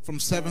from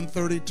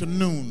 7:30 to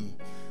noon.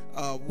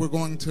 We're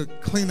going to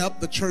clean up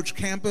the church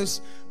campus.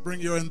 Bring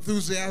your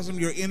enthusiasm,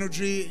 your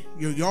energy,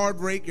 your yard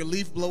rake, your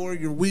leaf blower,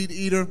 your weed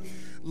eater.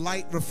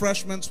 Light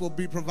refreshments will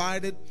be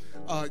provided.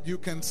 You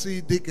can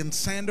see Deacon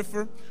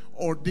Sandifer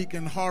or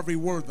Deacon Harvey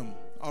Wortham,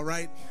 all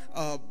right?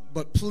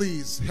 But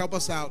please help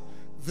us out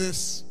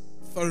this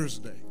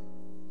Thursday.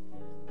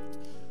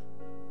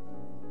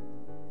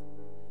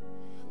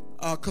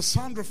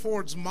 Cassandra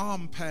Ford's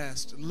mom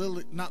passed.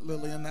 Not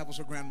Lillian, that was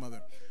her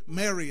grandmother.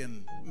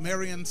 Marion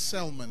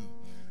Selman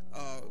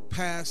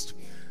passed.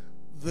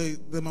 The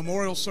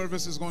memorial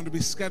service is going to be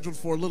scheduled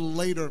for a little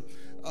later,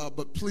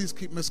 but please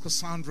keep Miss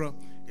Cassandra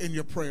in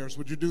your prayers.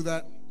 Would you do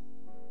that?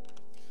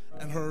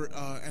 And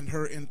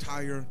her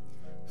entire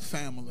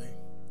family.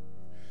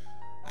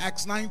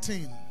 Acts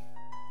 19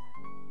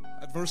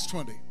 at verse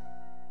 20.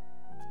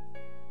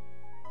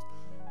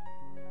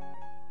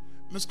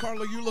 Miss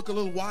Carla, you look a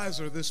little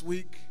wiser this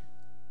week.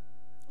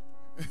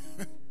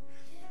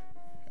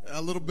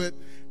 A little bit.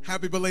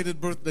 Happy belated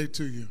birthday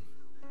to you.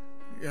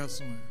 Yes,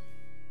 ma'am.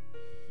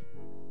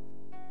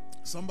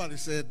 Somebody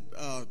said,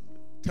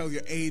 tell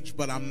your age,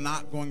 but I'm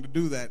not going to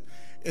do that.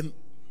 And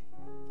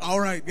all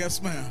right,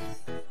 yes, ma'am.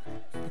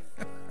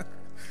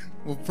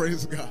 Well,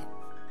 praise God.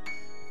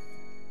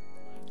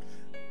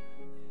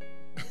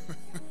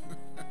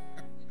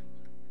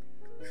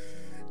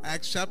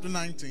 Acts chapter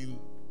 19,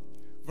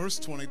 verse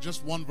 20,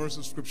 just one verse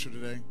of scripture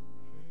today.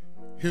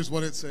 Here's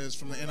what it says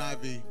from the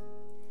NIV.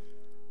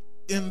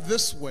 In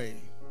this way,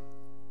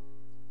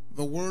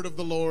 the word of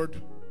the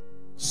Lord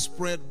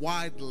spread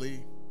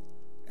widely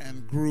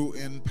and grew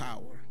in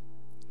power.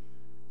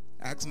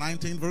 Acts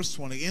 19, verse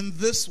 20. In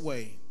this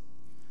way,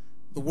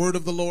 the word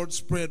of the Lord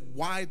spread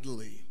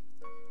widely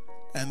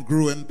and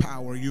grew in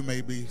power. You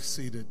may be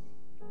seated.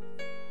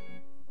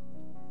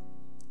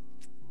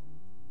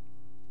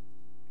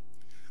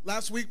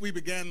 Last week we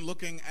began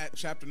looking at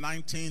chapter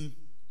 19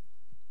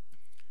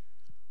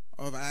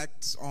 of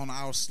Acts on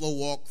our slow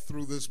walk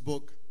through this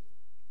book.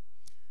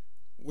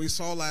 We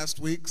saw last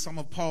week some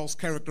of Paul's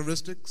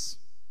characteristics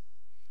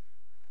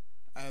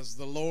as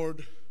the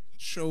Lord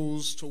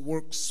chose to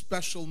work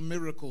special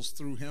miracles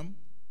through him.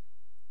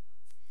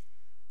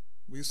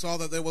 We saw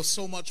that there was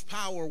so much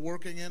power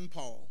working in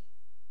Paul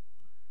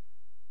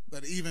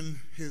that even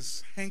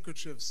his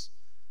handkerchiefs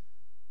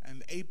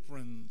and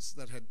aprons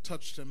that had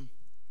touched him,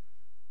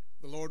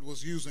 the Lord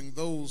was using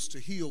those to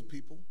heal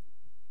people.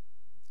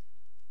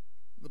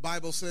 The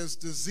Bible says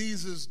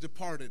diseases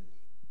departed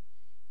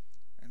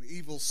and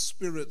evil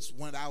spirits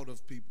went out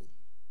of people.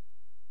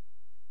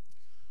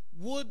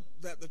 Would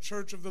that the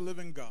Church of the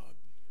Living God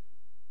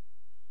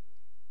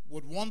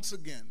would once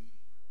again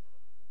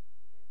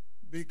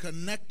be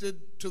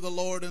connected to the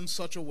Lord in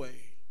such a way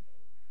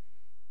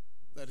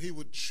that he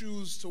would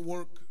choose to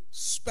work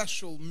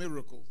special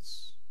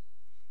miracles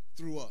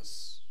through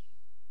us.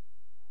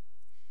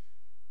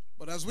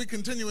 But as we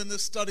continue in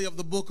this study of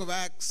the book of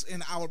Acts,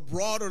 in our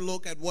broader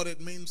look at what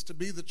it means to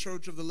be the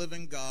Church of the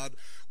Living God,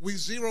 we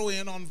zero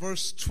in on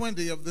verse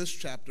 20 of this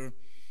chapter.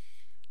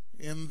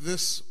 In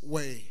this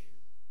way,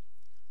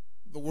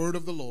 the word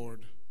of the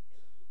Lord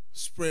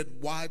spread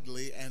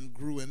widely and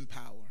grew in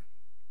power.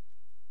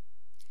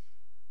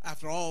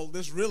 After all,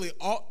 this really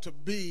ought to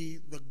be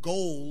the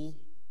goal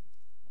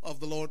of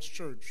the Lord's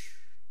church,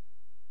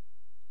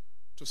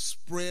 to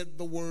spread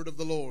the word of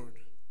the Lord.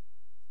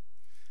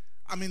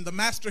 I mean, the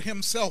Master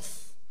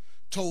himself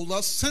told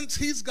us, since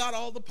he's got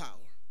all the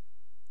power,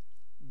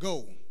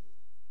 go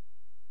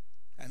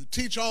and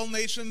teach all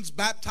nations,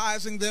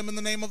 baptizing them in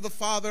the name of the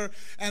Father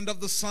and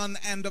of the Son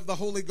and of the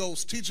Holy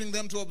Ghost, teaching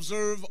them to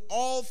observe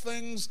all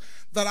things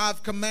that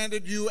I've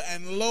commanded you,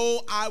 and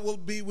lo, I will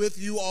be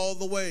with you all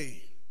the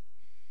way.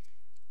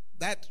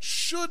 That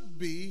should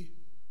be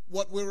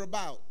what we're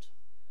about.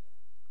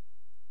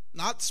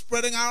 Not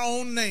spreading our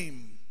own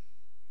name,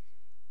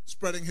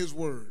 spreading his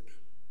word.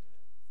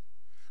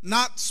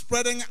 Not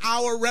spreading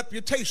our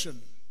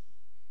reputation,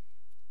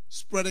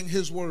 spreading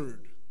his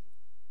word.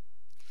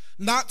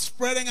 Not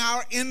spreading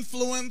our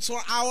influence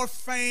or our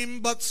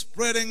fame, but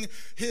spreading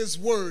his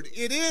word.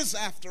 It is,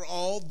 after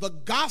all, the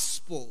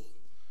gospel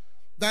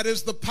that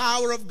is the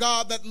power of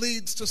God that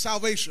leads to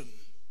salvation.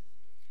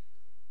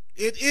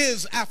 It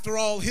is, after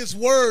all, his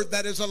word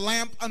that is a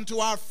lamp unto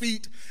our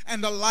feet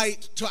and a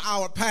light to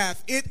our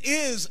path. It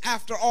is,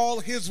 after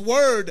all, his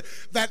word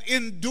that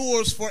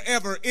endures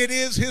forever. It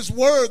is his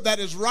word that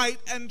is right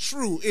and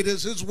true. It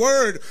is his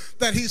word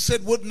that he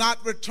said would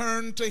not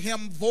return to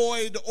him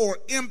void or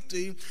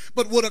empty,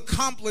 but would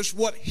accomplish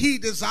what he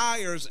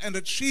desires and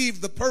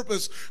achieve the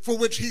purpose for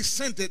which he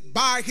sent it.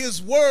 By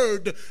his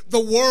word, the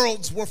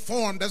worlds were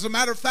formed. As a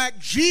matter of fact,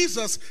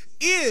 Jesus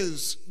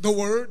is the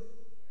word.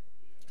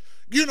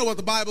 You know what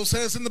the Bible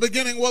says. In the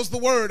beginning was the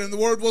Word, and the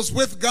Word was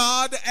with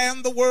God,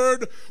 and the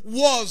Word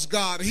was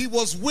God. He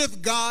was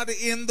with God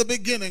in the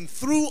beginning.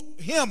 Through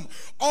him,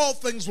 all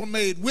things were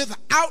made.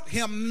 Without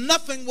him,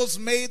 nothing was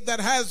made that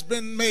has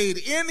been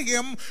made. In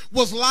him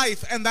was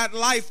life, and that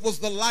life was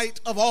the light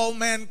of all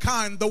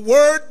mankind. The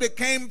Word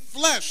became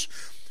flesh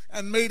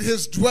and made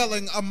his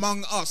dwelling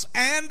among us.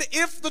 And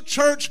if the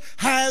church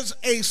has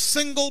a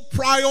single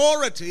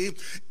priority,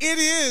 it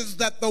is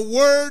that the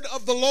word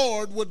of the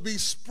Lord would be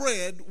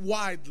spread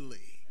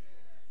widely.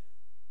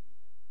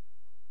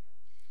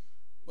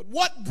 But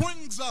what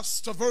brings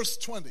us to verse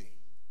 20?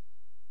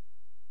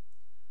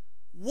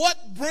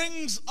 What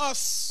brings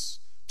us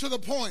to the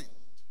point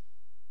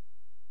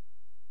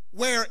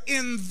where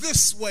in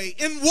this way,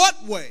 in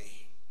what way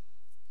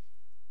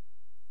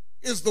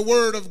is the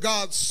word of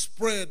God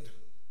spread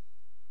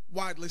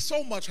widely?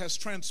 So much has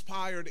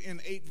transpired in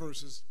 8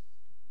 verses.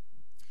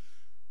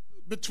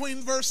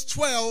 Between verse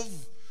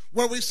 12,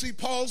 where we see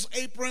Paul's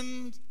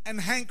apron and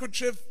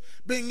handkerchief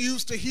being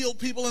used to heal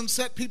people and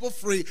set people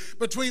free,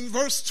 between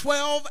verse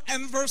 12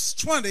 and verse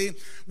 20,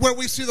 where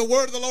we see the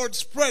word of the Lord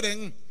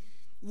spreading,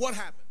 what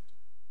happened?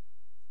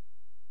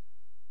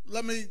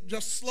 Let me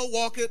just slow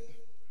walk it,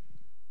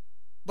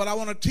 but I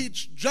want to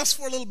teach just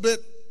for a little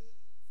bit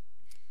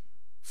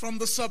from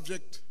the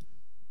subject,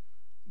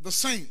 the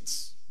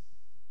saints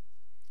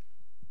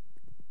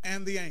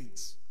and the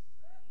ain'ts.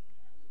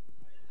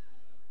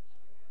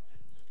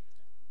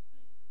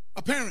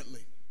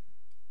 Apparently,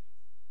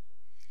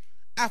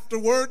 after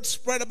word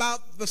spread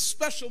about the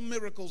special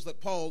miracles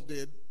that Paul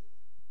did,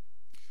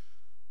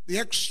 the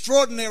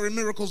extraordinary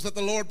miracles that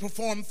the Lord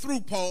performed through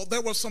Paul,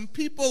 there were some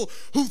people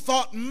who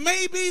thought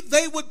maybe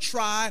they would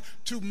try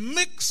to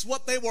mix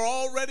what they were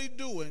already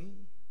doing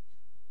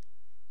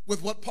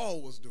with what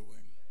Paul was doing.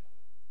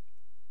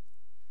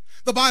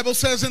 The Bible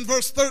says in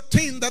verse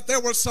 13 that there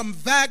were some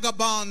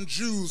vagabond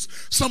Jews,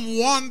 some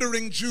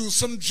wandering Jews,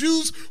 some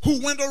Jews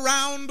who went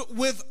around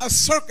with a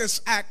circus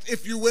act,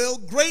 if you will,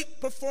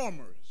 great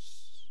performers,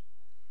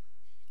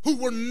 who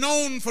were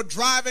known for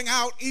driving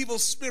out evil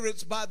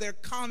spirits by their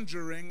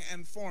conjuring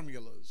and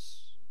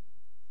formulas.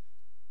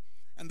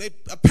 And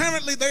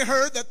apparently they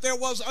heard that there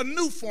was a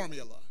new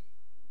formula,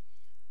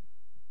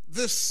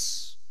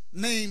 this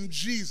named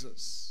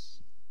Jesus.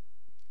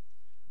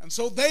 And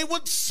so they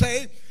would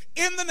say,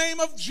 in the name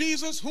of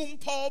Jesus whom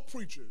Paul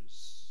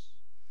preaches,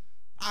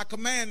 I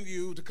command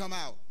you to come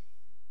out.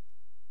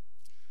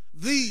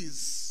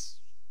 These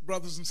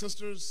brothers and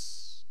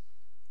sisters,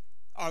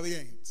 are the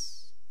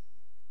ain'ts.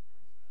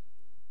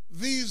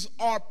 These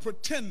are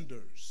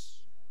pretenders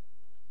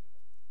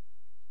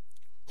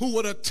who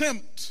would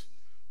attempt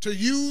to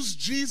use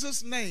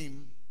Jesus'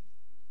 name,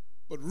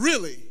 but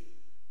really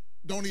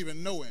don't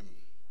even know him.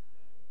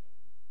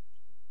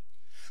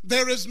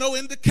 There is no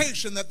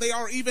indication that they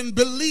are even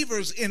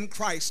believers in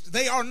Christ.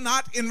 They are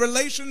not in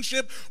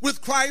relationship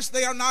with Christ.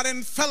 They are not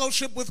in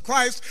fellowship with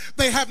Christ.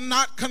 They have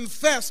not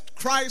confessed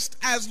Christ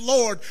as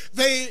Lord.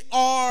 They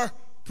are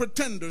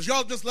pretenders.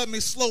 Y'all just let me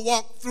slow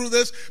walk through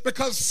this,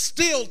 because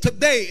still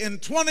today in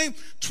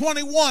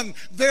 2021,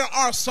 there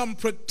are some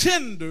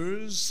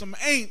pretenders, some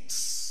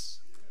ain'ts,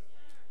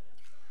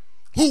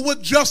 who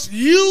would just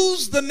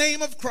use the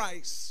name of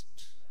Christ,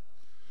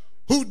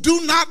 who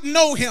do not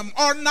know him,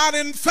 are not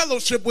in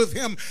fellowship with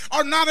him,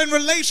 are not in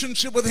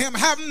relationship with him,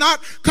 have not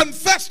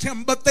confessed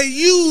him, but they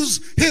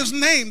use his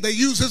name. They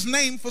use his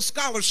name for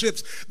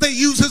scholarships. They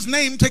use his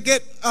name to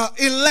get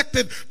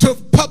elected to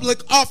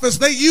public office.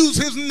 They use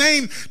his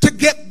name to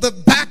get the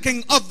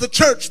backing of the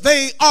church.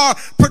 They are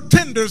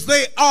pretenders.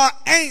 They are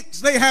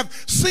ain'ts. They have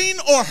seen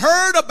or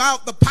heard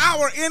about the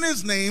power in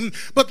his name,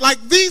 but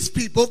like these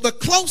people, the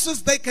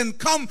closest they can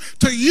come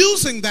to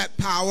using that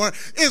power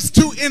is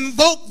to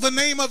invoke the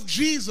name of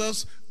Jesus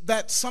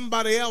that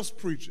somebody else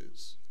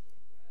preaches.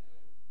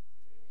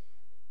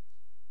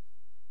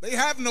 They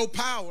have no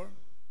power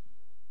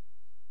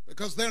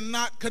because they're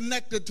not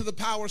connected to the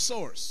power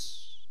source.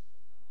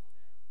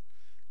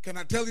 Can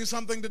I tell you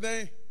something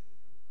today?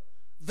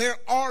 There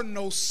are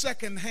no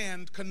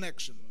second-hand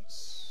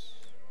connections.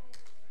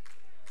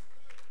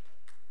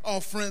 Oh,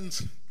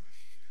 friends,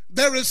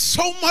 there is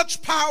so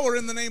much power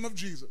in the name of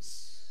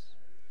Jesus.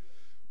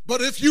 But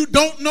if you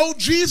don't know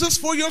Jesus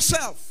for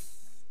yourself,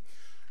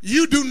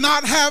 you do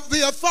not have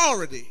the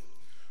authority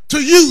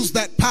to use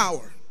that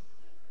power.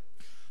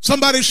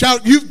 Somebody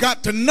shout, you've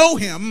got to know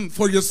him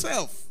for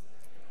yourself.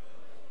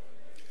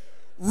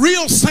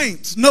 Real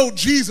saints know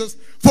Jesus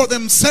for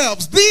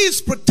themselves.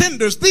 These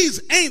pretenders,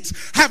 these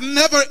ain'ts, have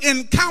never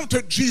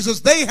encountered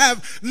Jesus. They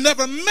have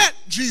never met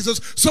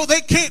Jesus, so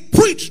they can't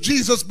preach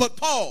Jesus. But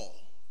Paul,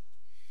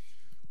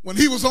 when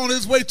he was on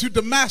his way to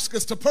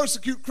Damascus to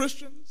persecute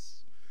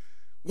Christians,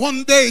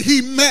 one day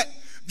he met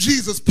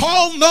Jesus.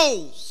 Paul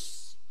knows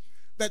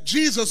that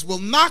Jesus will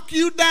knock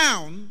you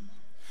down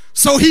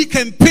so he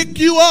can pick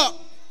you up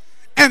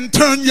and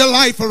turn your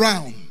life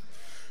around.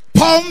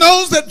 Paul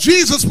knows that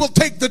Jesus will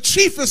take the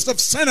chiefest of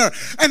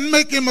sinners and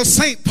make him a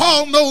saint.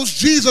 Paul knows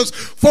Jesus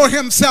for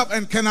himself.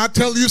 And can I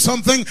tell you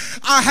something?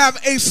 I have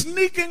a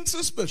sneaking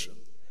suspicion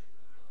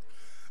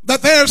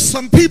that there's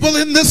some people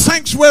in this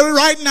sanctuary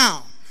right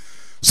now,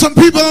 some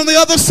people on the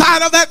other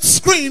side of that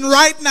screen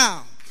right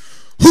now,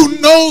 who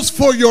knows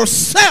for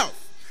yourself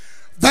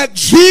that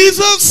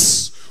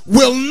Jesus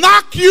will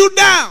knock you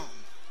down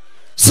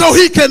so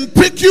he can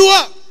pick you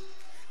up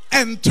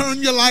and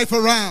turn your life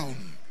around.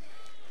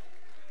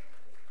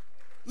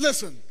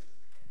 Listen,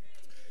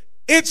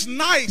 it's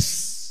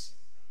nice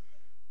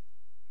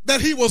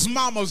that he was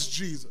mama's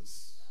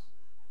Jesus.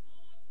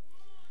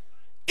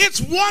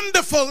 It's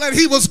wonderful that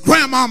he was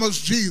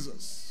grandmama's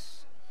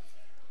Jesus.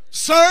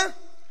 Sir,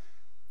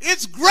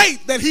 it's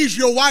great that he's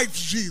your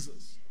wife's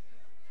Jesus.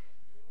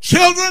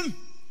 Children,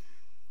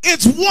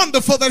 it's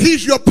wonderful that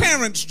he's your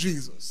parents'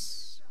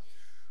 Jesus.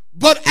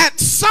 But at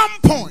some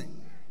point,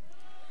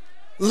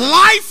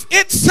 life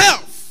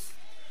itself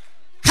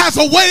has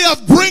a way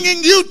of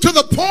bringing you to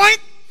the point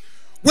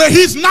where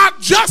he's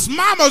not just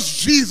mama's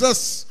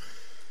Jesus.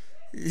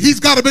 He's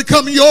got to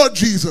become your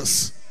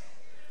Jesus.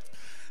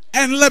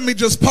 And let me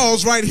just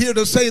pause right here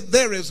to say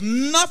there is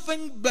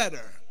nothing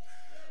better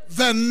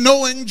than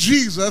knowing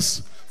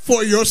Jesus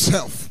for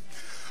yourself.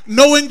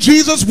 Knowing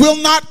Jesus will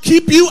not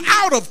keep you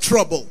out of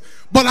trouble,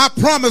 but I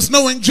promise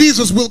knowing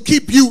Jesus will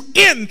keep you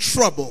in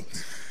trouble.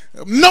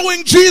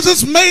 Knowing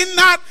Jesus may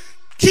not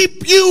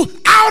keep you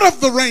out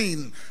of the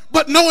rain,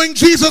 but knowing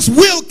Jesus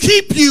will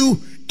keep you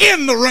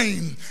in the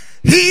rain.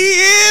 He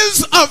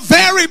is a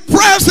very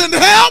present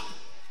help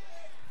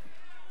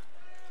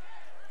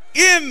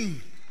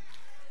in.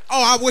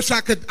 Oh, I wish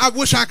I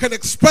could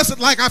express it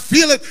like I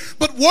feel it,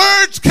 but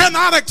words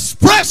cannot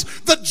express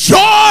the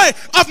joy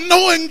of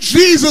knowing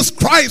Jesus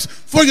Christ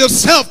for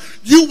yourself.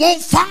 You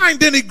won't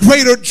find any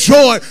greater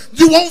joy.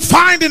 You won't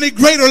find any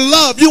greater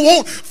love. You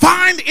won't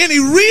find any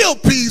real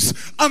peace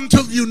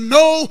until you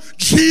know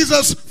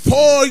Jesus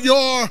for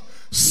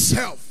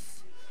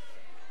yourself.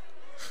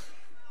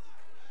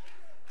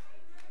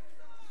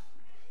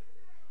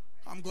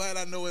 I'm glad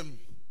I know him.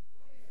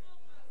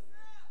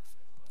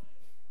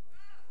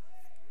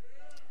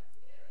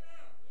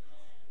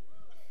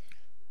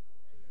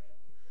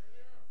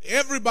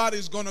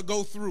 Everybody's going to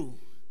go through.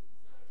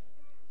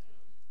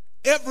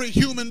 Every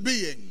human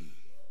being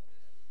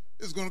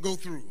is going to go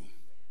through.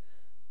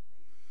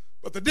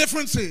 But the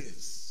difference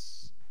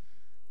is,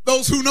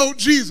 those who know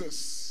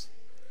Jesus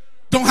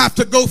don't have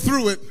to go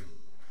through it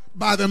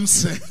by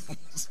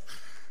themselves.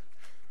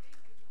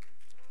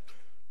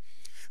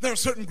 There are a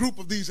certain group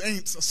of these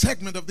ain'ts, a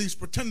segment of these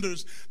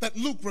pretenders that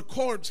Luke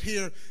records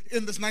here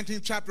in this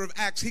 19th chapter of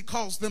Acts. He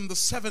calls them the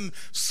 7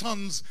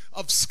 sons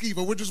of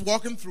Sceva. We're just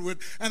walking through it,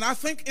 and I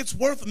think it's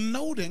worth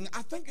noting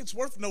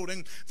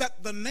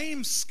that the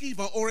name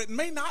Sceva, or it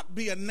may not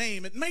be a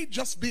name, it may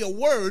just be a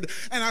word,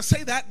 and I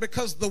say that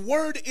because the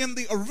word in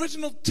the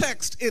original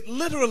text, it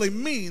literally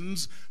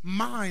means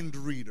mind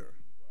reader.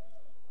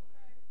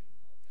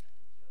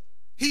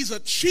 He's a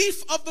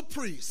chief of the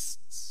priests,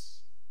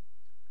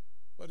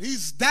 but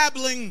he's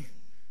dabbling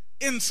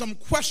in some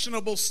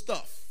questionable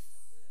stuff.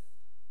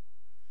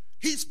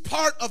 He's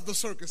part of the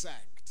circus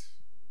act.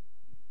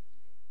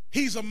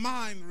 He's a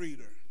mind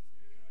reader.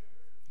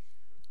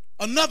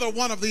 Another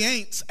one of the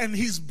ain'ts, and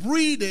he's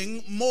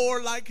breeding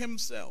more like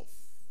himself.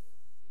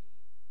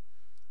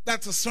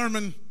 That's a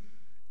sermon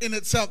in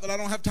itself that I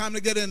don't have time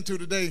to get into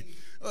today.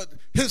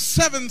 His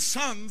 7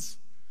 sons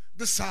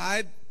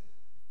decide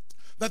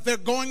that they're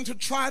going to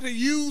try to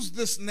use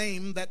this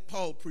name that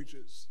Paul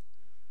preaches.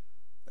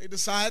 They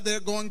decide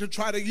they're going to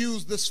try to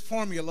use this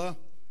formula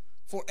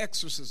for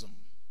exorcism,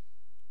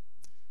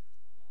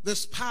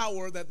 this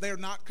power that they're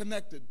not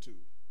connected to,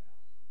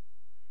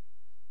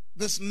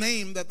 this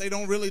name that they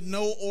don't really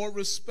know or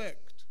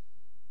respect.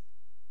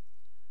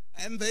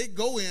 And they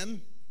go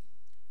in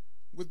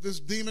with this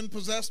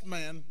demon-possessed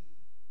man,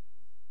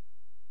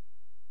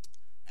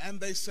 and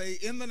they say,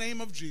 in the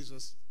name of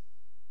Jesus,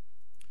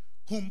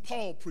 whom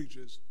Paul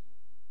preaches,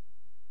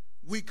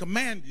 we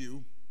command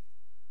you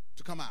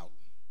to come out.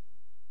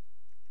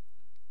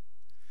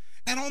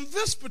 And on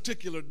this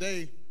particular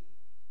day,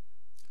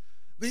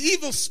 the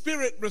evil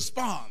spirit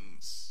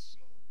responds.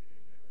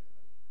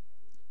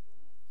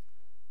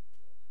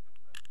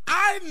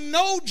 I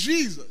know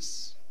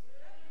Jesus,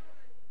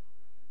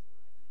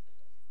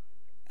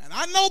 and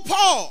I know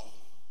Paul,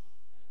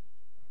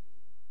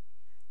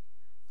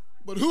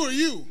 but who are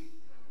you?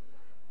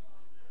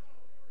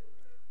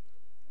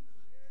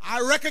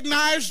 I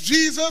recognize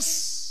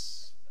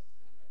Jesus.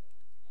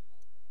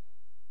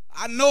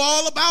 I know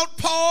all about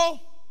Paul.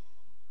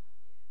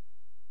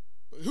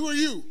 But who are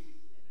you?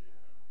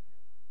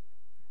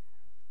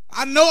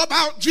 I know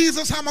about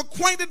Jesus. I'm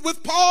acquainted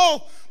with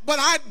Paul, but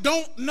I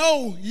don't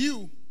know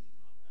you.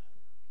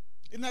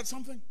 Isn't that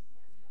something?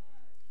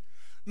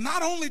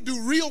 Not only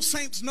do real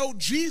saints know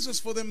Jesus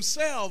for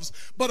themselves,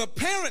 but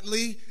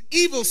apparently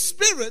evil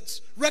spirits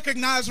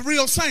recognize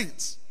real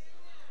saints.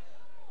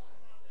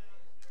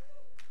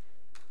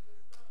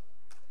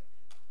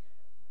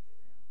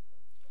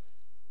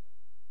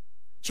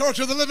 Church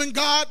of the living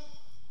God,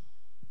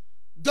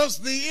 does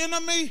the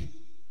enemy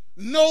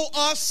know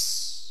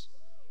us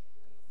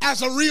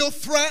as a real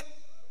threat?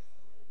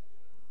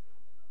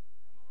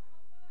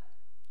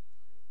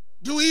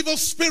 Do evil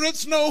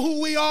spirits know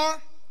who we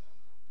are?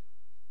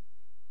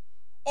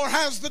 Or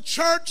has the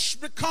church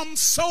become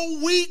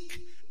so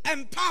weak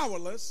and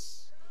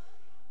powerless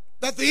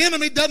that the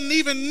enemy doesn't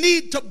even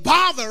need to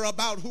bother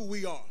about who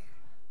we are?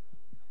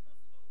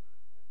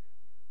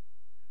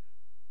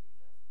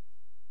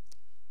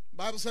 The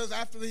Bible says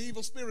after the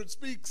evil spirit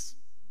speaks,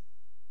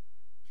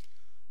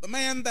 the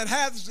man that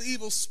has the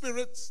evil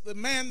spirits, the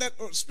man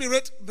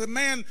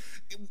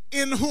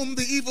in whom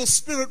the evil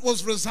spirit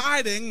was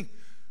residing,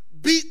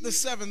 beat the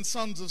 7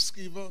 sons of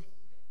Sceva,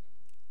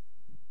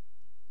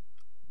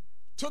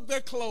 took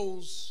their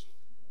clothes,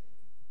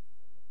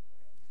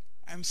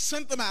 and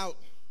sent them out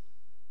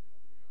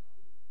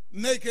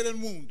naked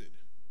and wounded.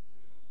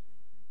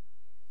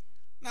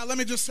 Now let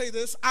me just say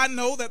this. I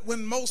know that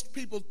when most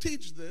people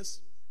teach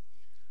this,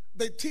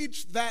 they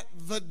teach that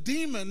the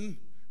demon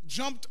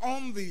jumped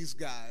on these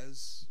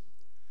guys,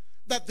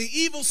 that the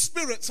evil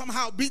spirit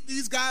somehow beat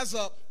these guys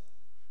up,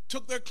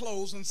 took their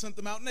clothes, and sent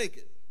them out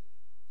naked.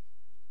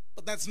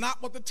 But that's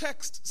not what the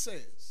text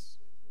says.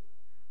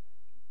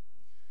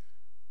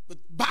 The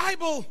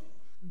Bible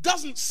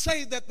doesn't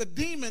say that the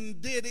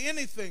demon did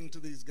anything to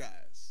these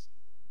guys.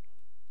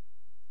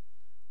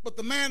 But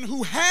the man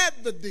who had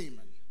the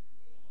demon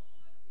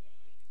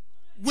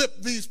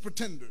whipped these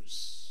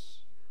pretenders,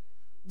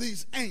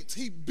 these ain'ts.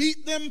 He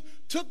beat them,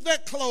 took their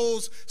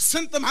clothes,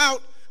 sent them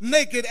out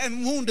naked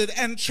and wounded.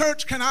 And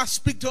church, can I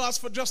speak to us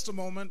for just a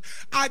moment?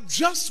 I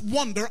just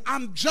wonder,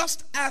 I'm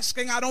just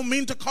asking, I don't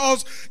mean to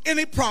cause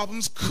any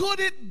problems. Could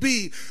it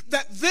be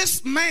that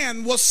this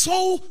man was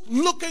so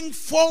looking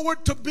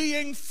forward to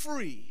being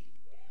free,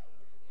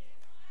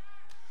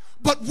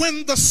 but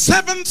when the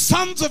 7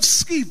 sons of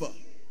Sceva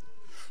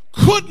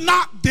could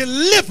not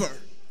deliver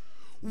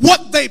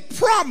what they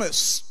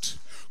promised,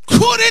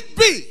 could it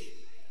be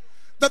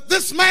that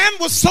this man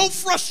was so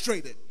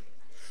frustrated,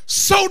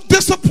 so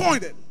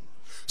disappointed,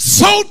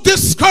 so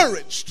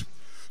discouraged,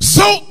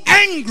 so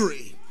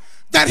angry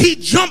that he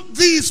jumped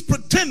these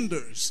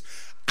pretenders?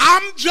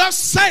 I'm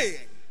just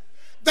saying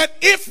that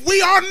if we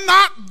are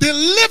not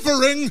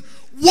delivering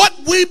what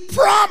we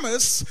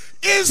promise,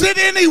 is it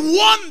any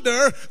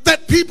wonder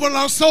that people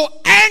are so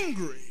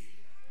angry?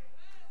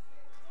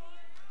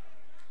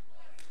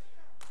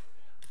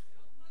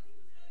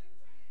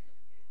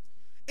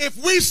 If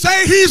we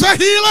say he's a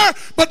healer,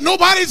 but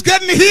nobody's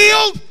getting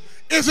healed,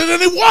 Is it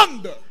any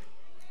wonder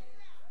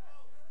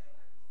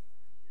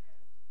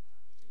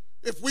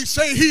if we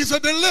say he's a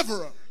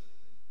deliverer,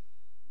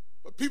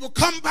 but people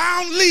come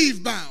bound,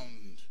 leave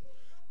bound?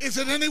 Is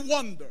it any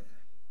wonder?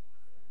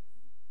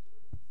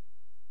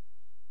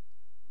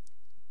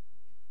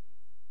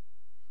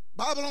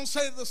 Bible don't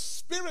say the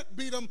Spirit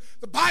beat him.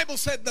 The Bible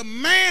said the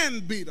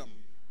man beat him.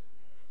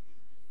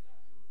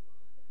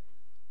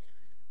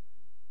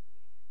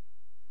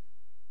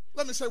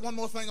 Let me say one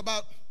more thing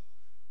about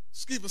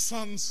Skeva's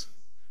sons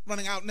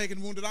running out naked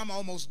and wounded. I'm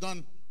almost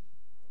done.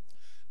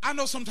 I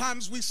know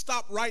sometimes we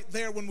stop right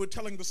there when we're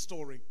telling the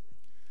story,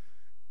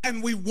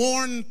 and we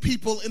warn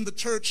people in the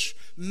church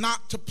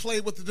not to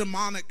play with the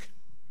demonic,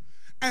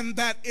 and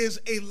that is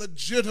a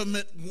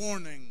legitimate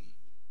warning.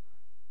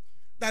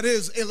 That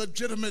is a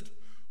legitimate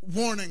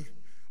warning.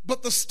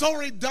 But the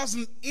story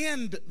doesn't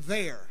end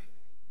there.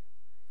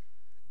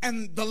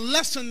 And the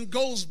lesson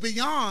goes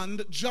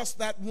beyond just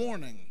that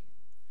warning.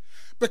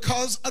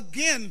 Because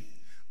again,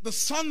 the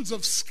sons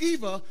of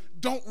Sceva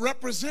don't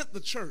represent the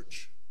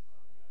church.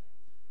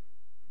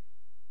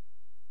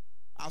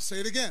 I'll say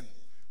it again.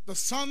 The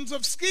sons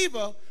of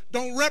Sceva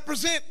don't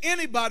represent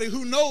anybody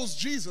who knows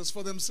Jesus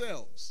for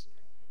themselves.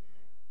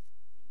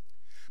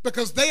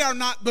 Because they are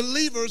not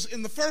believers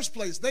in the first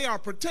place. They are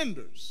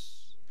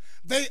pretenders.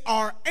 They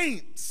are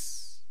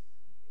ain'ts.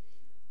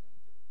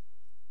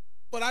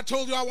 But I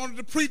told you I wanted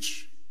to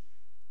preach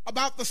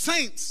about the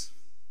saints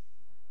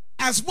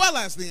as well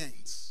as the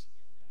ain'ts.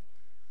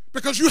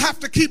 Because you have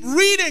to keep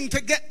reading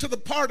to get to the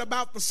part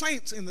about the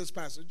saints in this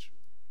passage.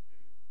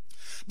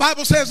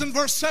 Bible says in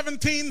verse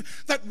 17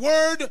 that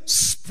word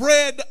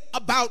spread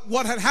about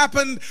what had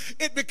happened.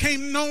 It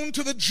became known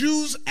to the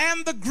Jews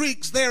and the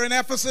Greeks there in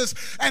Ephesus,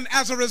 and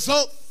as a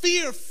result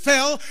fear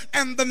fell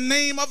and the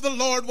name of the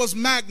Lord was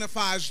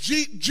magnified.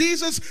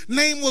 Jesus'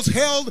 name was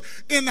held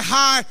in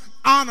high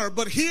honor.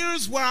 But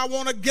here's where I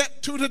want to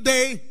get to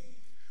today.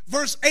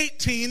 Verse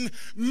 18,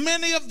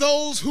 many of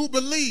those who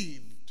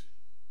believed,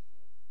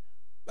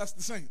 that's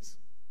the saints,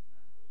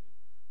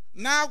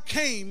 now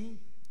came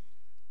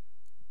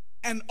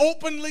and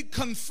openly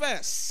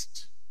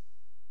confessed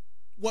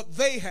what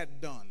they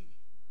had done.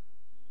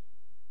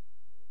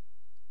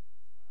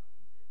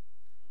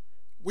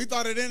 We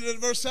thought it ended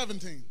at verse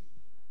 17.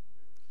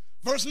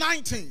 Verse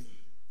 19,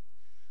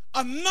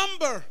 a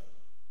number,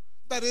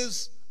 that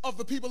is, of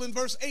the people in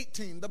verse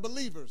 18, the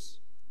believers,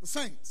 the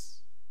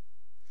saints,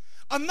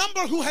 a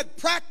number who had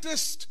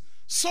practiced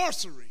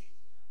sorcery,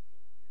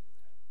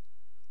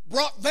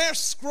 brought their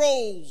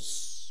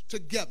scrolls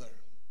together,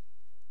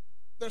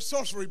 their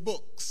sorcery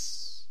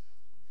books,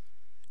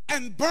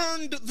 and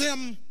burned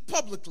them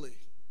publicly.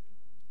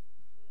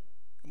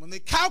 And when they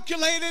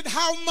calculated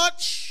how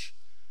much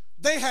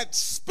they had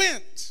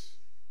spent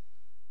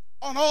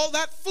on all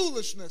that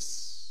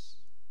foolishness,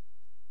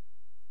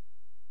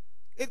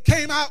 it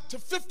came out to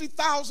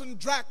 50,000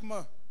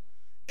 drachma,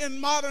 in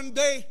modern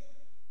day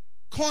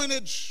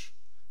coinage,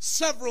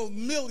 several $1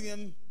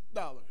 million.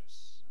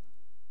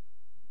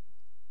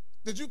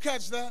 Did you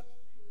catch that?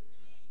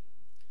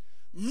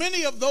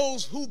 Many of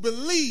those who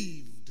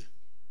believed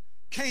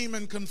came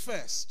and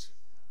confessed.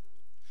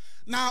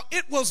 Now,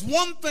 it was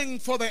one thing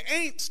for the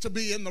ain'ts to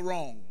be in the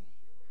wrong.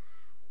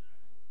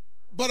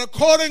 But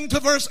according to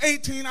verse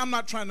 18, I'm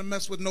not trying to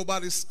mess with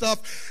nobody's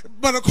stuff,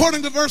 but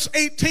according to verse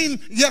 18,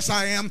 yes,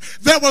 I am.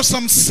 There were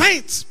some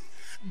saints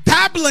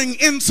dabbling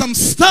in some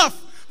stuff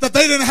that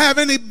they didn't have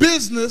any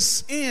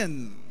business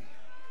in.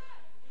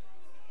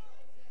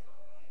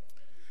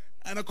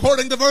 And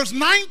according to verse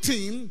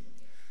 19,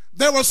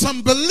 there were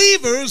some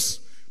believers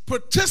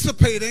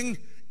participating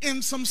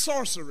in some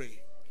sorcery.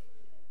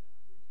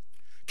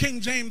 King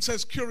James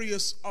says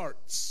curious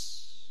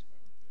arts.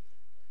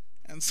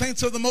 And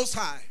saints of the Most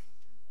High,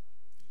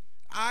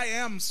 I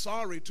am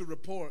sorry to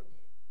report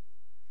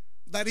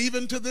that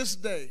even to this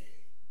day,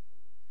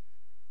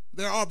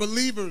 there are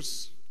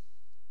believers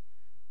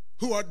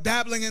who are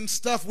dabbling in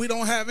stuff we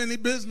don't have any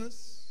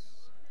business,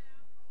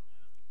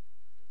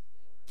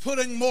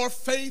 putting more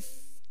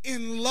faith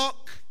in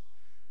luck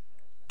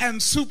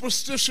and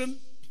superstition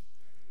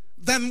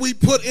than we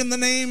put in the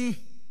name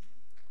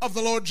of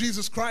the Lord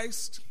Jesus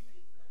Christ.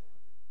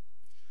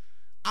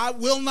 I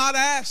will not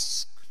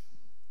ask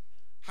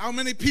how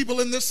many people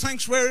in this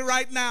sanctuary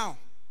right now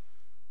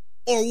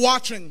or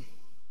watching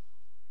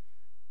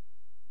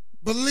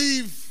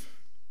believe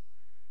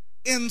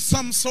in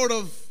some sort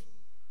of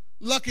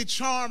lucky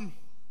charm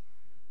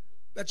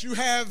that you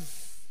have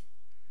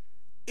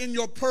in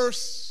your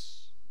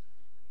purse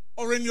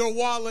or in your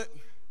wallet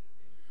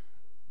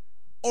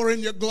or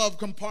in your glove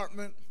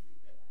compartment.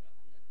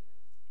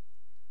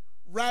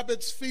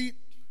 Rabbit's feet,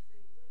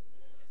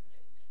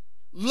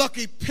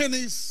 lucky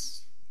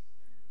pennies,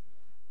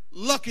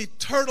 lucky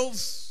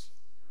turtles,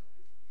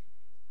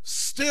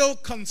 still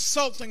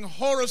consulting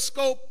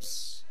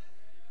horoscopes,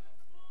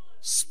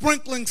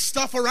 sprinkling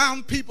stuff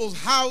around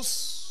people's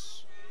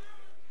house,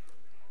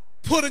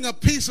 putting a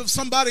piece of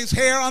somebody's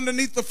hair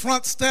underneath the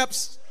front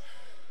steps.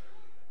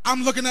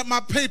 I'm looking at my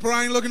paper,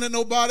 I ain't looking at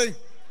nobody.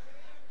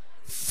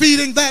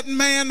 feeding that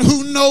man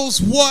who knows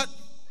what,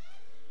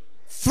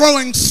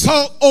 throwing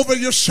salt over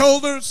your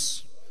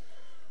shoulders.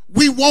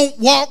 We won't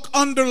walk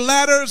under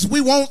ladders. We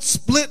won't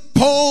split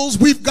poles.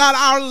 We've got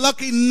our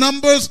lucky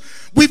numbers.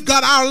 We've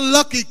got our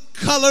lucky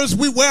colors.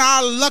 We wear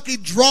our lucky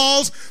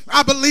draws.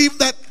 I believe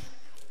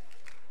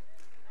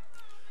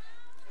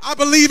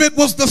it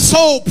was the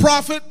soul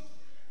prophet,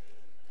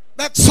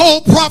 that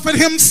soul prophet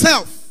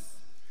himself,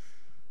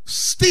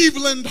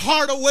 Stevland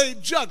Hardaway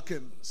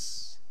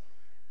Judkins.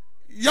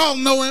 Y'all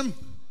know him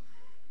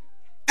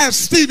as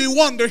Stevie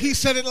Wonder. He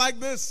said it like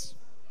this: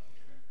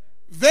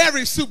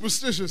 very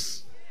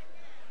superstitious.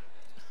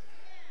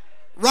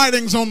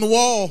 Writings on the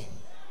wall.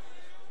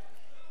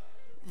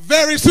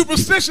 Very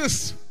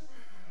superstitious.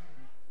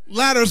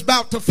 Ladder's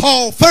about to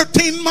fall.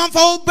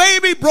 13-month-old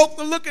baby broke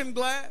the looking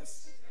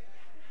glass.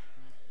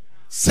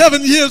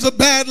 7 years of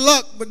bad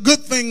luck, the good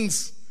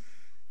things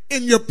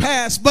in your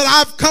past. But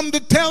I've come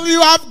to tell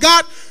you, I've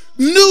got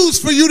news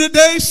for you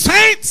today.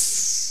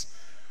 Saints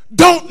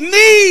don't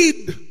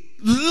need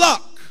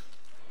luck.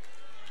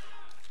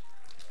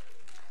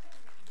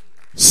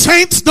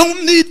 Saints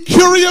don't need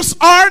curious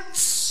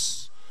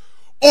arts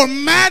or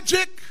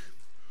magic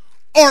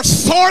or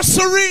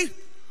sorcery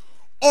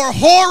or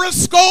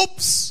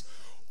horoscopes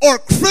or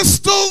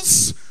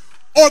crystals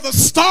or the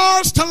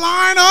stars to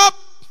line up.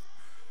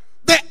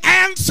 The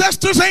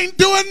ancestors ain't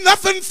doing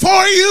nothing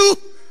for you.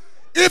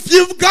 If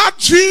you've got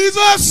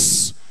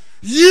Jesus,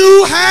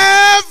 you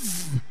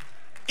have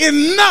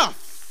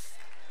enough.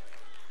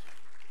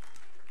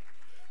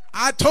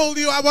 I told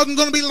you I wasn't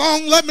going to be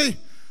long. Let me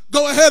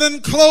go ahead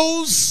and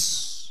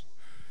close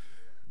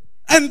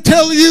and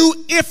tell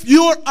you, if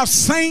you're a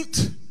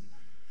saint,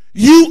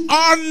 you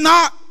are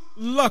not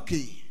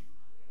lucky.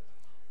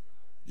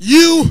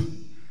 You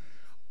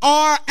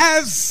are,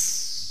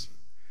 as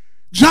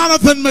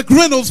Jonathan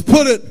McReynolds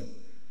put it,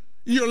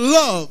 you're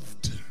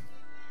loved.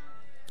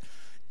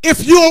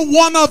 If you're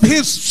one of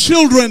his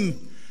children,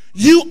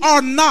 you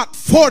are not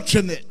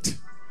fortunate.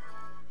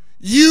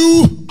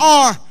 You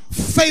are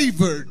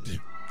favored.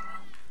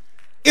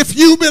 If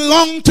you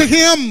belong to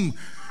him,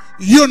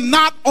 you're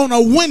not on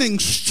a winning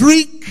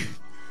streak.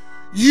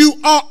 You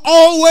are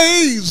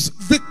always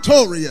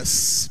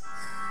victorious.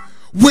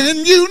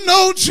 When you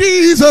know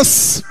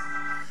Jesus,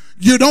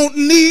 you don't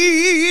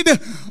need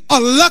a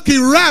lucky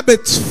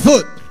rabbit's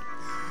foot.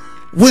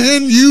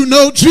 When you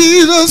know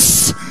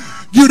Jesus,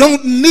 you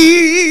don't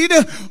need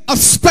a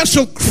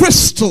special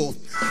crystal.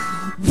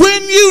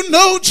 When you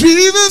know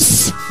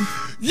Jesus,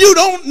 you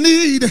don't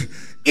need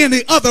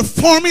any other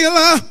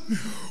formula.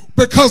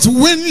 Because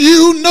when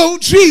you know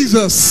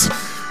Jesus,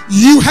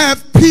 you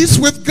have peace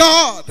with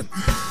God.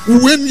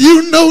 When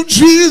you know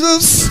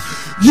Jesus,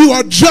 you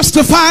are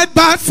justified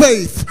by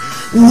faith.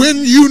 When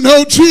you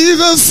know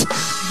Jesus,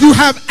 you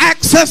have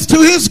access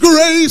to his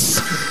grace.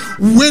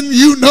 When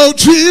you know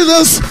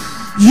Jesus,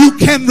 you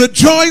can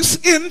rejoice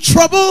in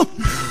trouble.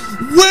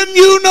 When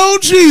you know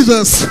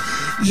Jesus,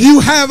 you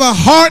have a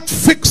heart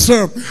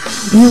fixer.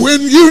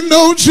 When you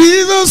know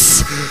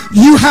Jesus,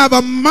 you have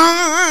a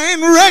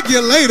mind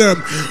regulator.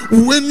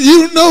 When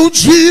you know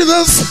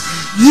Jesus,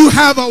 you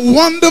have a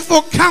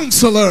wonderful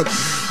counselor.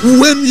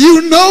 When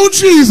you know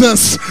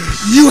Jesus,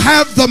 you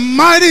have the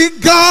mighty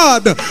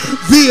God,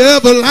 the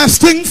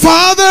everlasting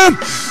Father,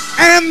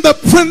 and the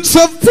Prince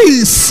of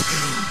Peace.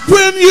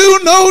 When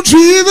you know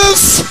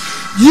Jesus,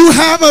 you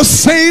have a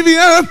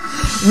Savior.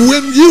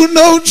 When you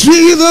know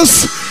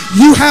Jesus,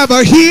 you have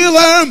a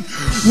healer.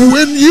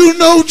 When you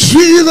know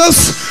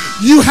Jesus,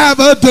 you have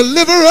a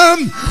deliverer.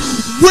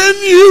 When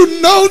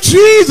you know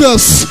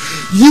Jesus,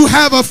 you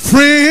have a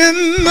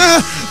friend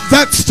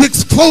that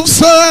sticks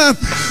closer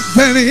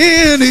than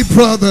any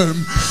brother.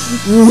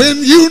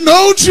 When you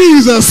know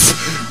Jesus,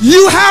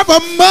 you have a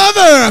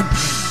mother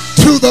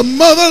to the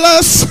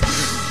motherless.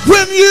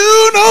 When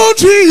you know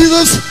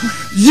Jesus,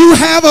 you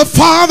have a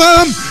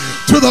father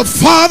to the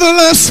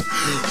fatherless.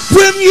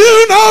 When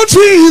you know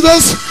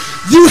Jesus,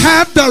 you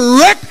have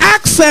direct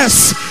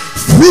access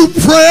through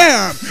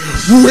prayer.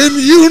 When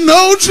you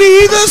know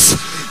Jesus,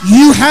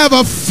 you have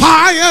a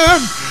fire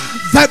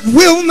that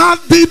will not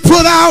be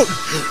put out.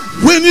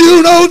 When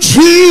you know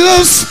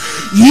Jesus,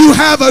 you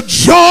have a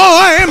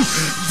joy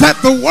that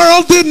the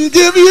world didn't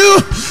give you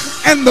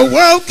and the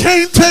world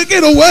can't take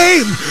it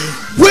away.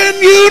 When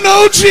you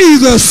know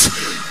Jesus,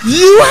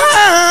 you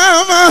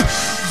have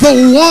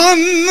the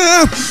one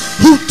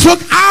who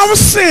took our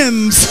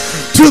sins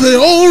to the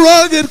old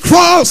rugged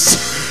cross,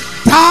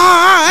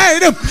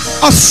 died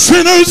a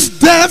sinner's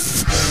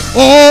death.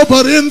 Oh,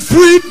 but in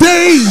 3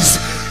 days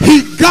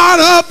he got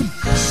up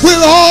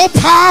with all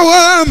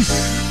power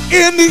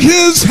in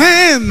his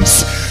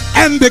hands.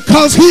 And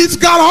because he's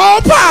got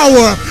all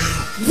power,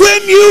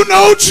 when you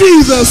know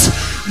Jesus,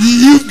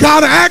 you've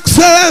got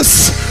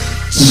access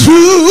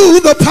to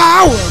the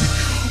power.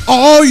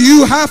 All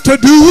you have to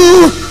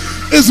do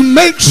is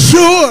make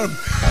sure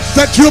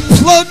that you're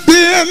plugged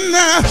in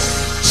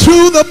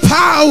to the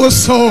power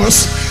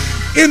source.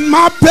 In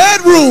my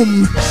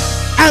bedroom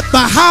at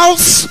the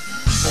house,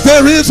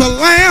 there is a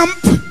lamp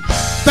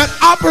that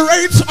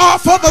operates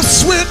off of a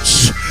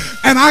switch.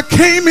 And I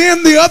came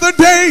in the other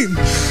day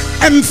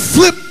and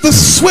flipped the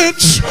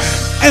switch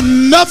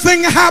and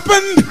nothing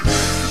happened.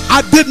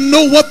 I didn't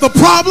know what the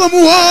problem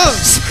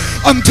was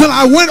until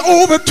I went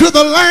over to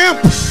the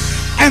lamp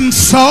and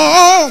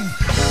saw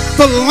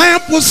the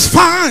lamp was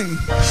fine,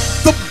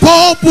 the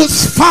bulb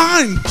was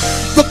fine,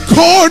 the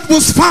cord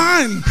was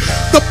fine,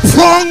 the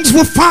prongs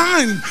were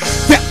fine,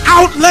 the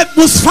outlet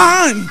was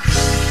fine,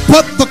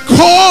 but the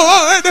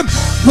cord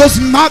was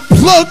not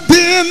plugged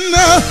in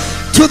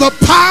to the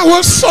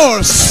power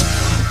source.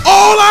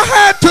 All I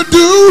had to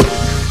do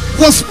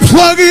was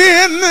plug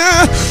in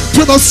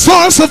to the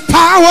source of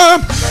power.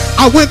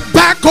 I went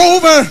back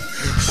over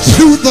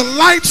to the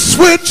light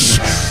switch,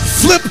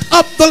 flipped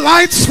up the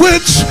light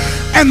switch,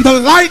 and the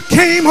light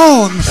came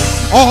on.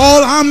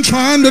 All I'm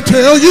trying to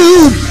tell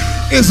you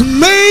is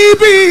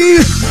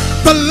maybe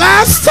the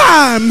last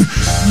time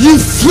you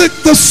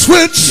flicked the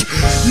switch,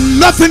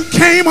 nothing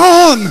came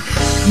on.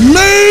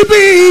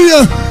 Maybe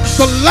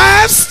the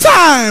last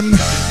time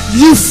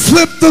you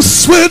flipped the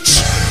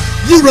switch,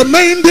 you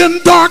remained in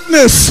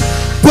darkness.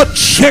 But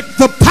check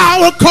the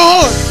power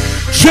cord,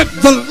 check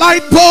the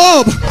light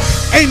bulb.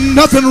 Ain't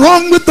nothing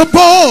wrong with the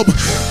bulb,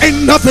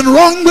 ain't nothing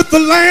wrong with the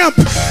lamp,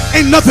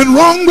 ain't nothing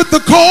wrong with the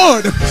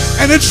cord,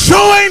 and it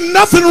sure ain't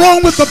nothing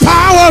wrong with the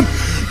power.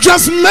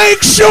 Just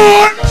make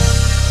sure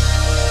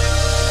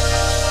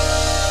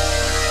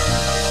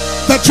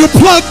that you're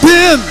plugged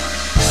in.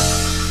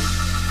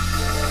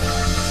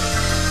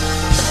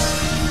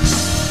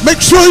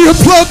 Make sure you're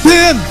plugged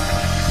in.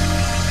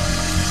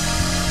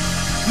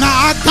 Now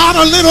I got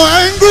a little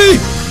angry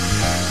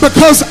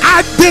because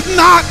I did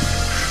not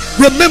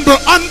remember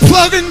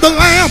unplugging the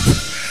lamp.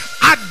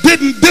 I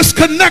didn't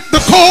disconnect the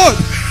cord.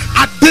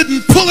 I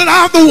didn't pull it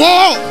out of the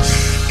wall.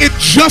 It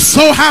just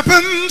so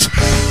happened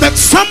that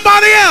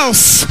somebody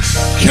else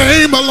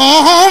came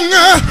along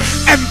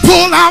and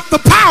pulled out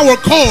the power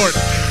cord.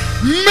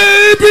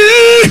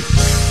 Maybe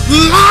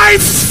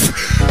life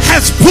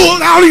has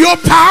pulled out your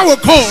power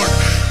cord.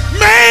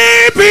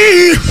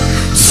 Maybe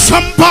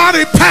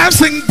somebody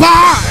passing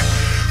by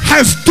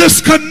has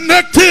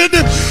disconnected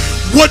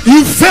what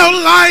you felt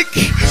like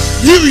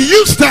you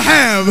used to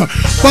have.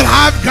 But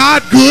I've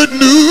got good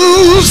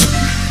news.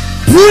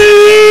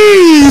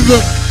 Breathe.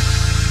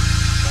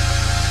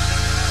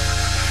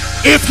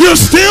 If you're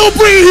still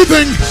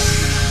breathing,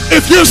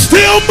 if you're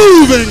still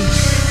moving,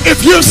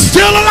 if you're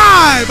still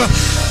alive,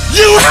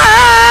 you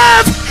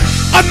have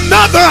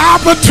another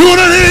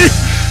opportunity.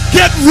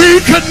 Get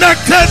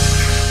reconnected.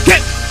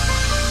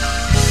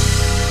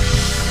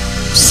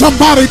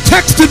 Somebody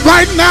text it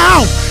right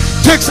now.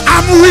 Text,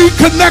 I'm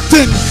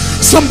reconnecting.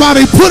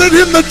 Somebody put it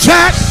in the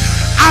chat.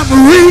 I'm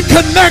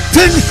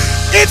reconnecting.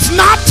 It's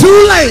not too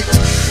late.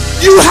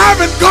 You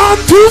haven't gone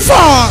too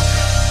far.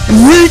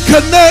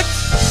 Reconnect.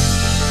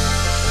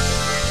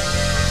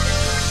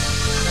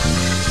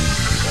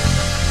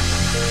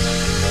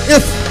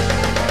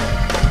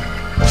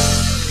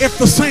 If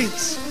the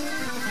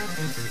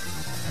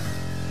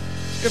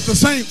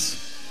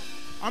saints,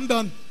 I'm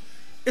done.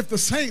 If the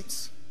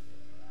saints,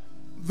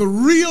 the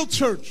real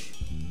church,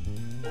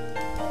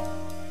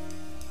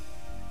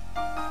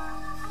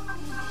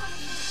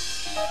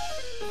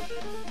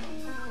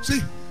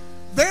 see,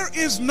 there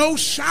is no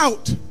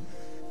shout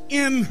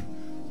in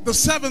the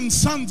 7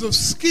 sons of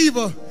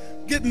Sceva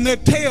getting their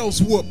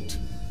tails whooped.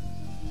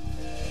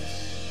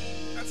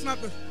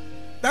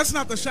 That's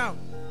not the shout.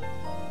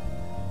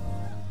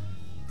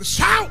 The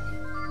shout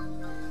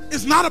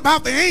is not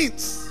about the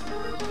ain'ts.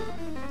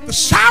 The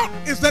shout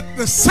is that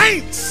the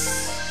saints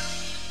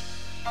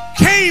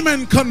came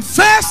and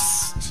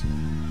confessed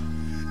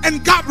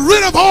and got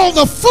rid of all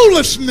the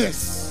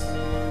foolishness.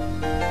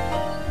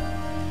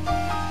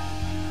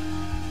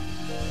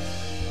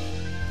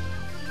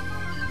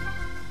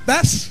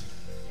 That's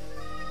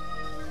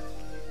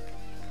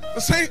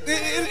the saint.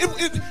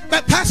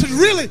 That passage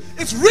really,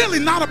 it's really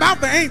not about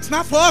the ain'ts,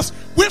 not for us.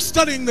 We're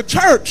studying the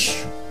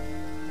church.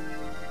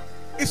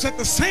 It's that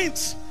the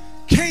saints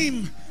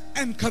came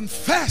and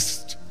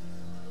confessed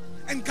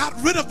and got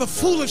rid of the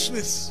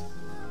foolishness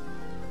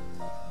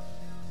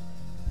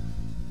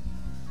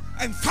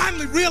and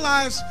finally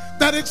realized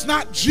that it's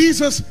not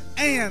Jesus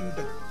and.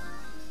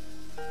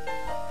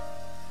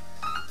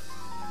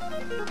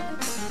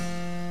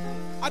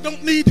 I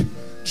don't need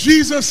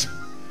Jesus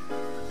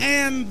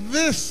and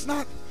this,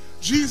 not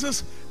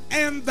Jesus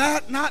and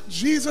that, not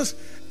Jesus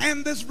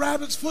and this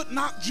rabbit's foot,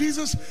 not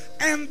Jesus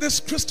and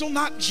this crystal,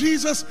 not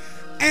Jesus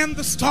and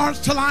the stars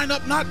to line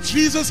up, not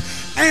Jesus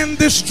and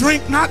this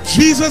drink, not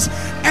Jesus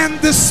and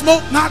this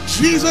smoke, not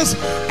Jesus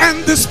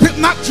and this pit,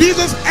 not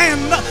Jesus,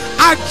 and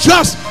I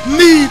just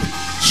need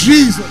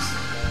Jesus.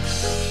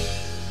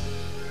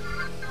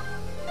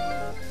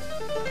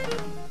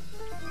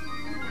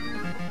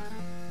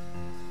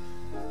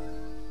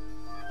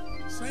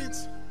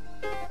 Saints,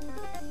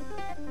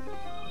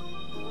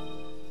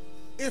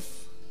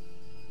 if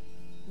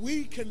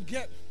we can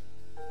get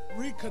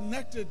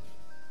reconnected,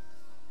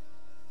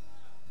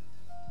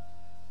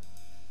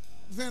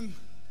 then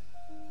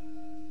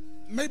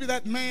maybe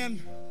that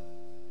man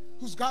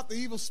who's got the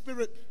evil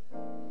spirit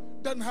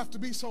doesn't have to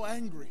be so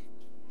angry.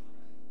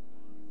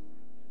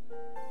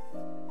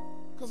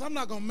 Because I'm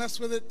not going to mess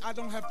with it. I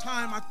don't have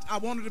time. I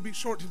wanted to be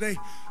short today.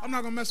 I'm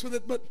not going to mess with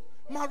it. But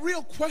my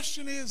real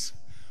question is,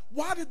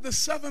 why did the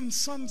 7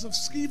 sons of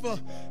Sceva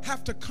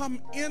have to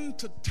come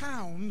into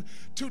town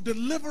to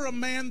deliver a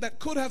man that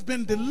could have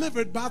been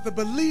delivered by the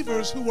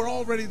believers who were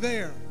already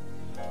there?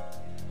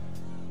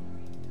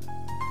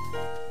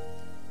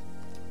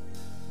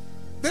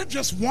 They're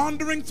just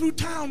wandering through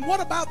town. What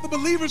about the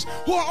believers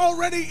who are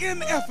already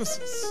in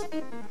Ephesus?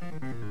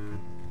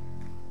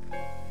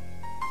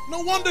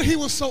 No wonder he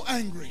was so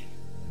angry.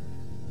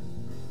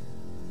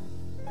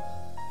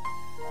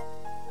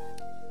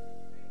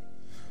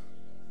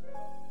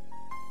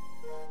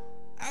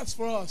 As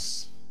for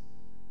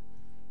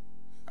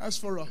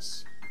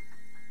us,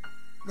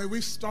 may we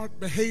start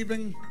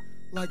behaving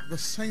like the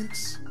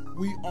saints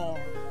we are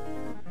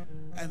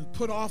and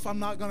put off. I'm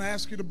not going to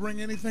ask you to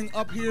bring anything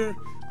up here.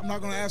 I'm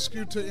not going to ask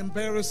you to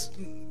embarrass,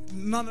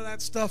 none of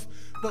that stuff.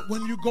 But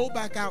when you go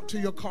back out to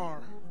your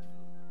car,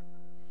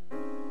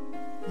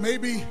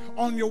 maybe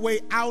on your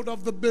way out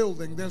of the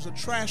building, there's a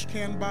trash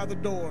can by the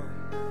door.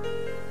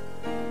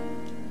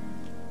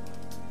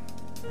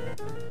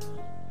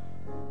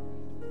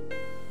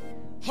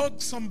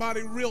 Hug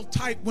somebody real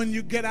tight when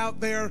you get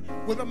out there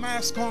with a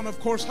mask on, of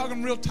course. Hug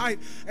them real tight.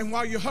 And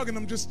while you're hugging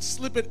them, just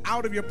slip it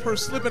out of your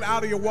purse, slip it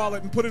out of your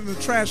wallet, and put it in the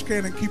trash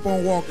can and keep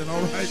on walking,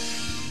 all right?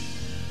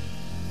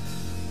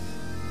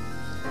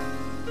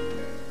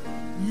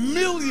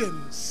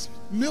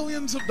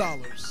 Millions of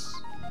dollars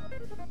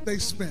they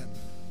spent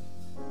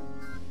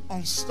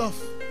on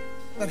stuff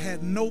that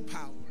had no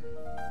power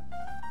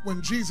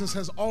when Jesus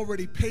has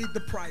already paid the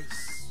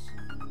price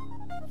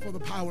for the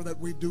power that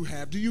we do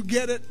have. Do you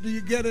get it? Do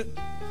you get it?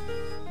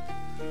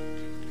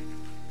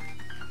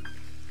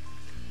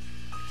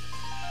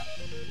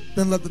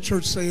 Then let the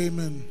church say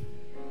amen.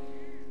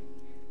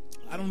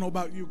 I don't know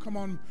about you. Come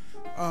on,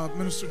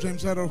 Minister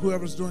James Leder, or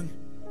whoever's doing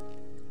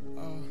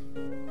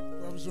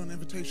the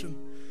invitation.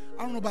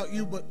 I don't know about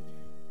you, but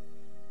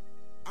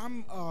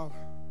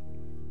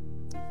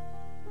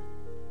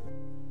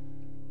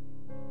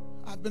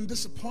I've been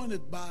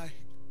disappointed by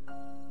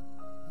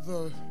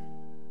the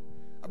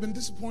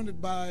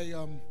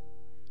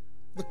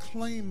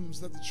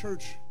claims that the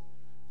church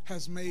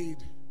has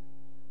made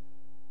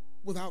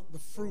without the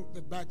fruit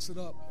that backs it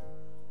up.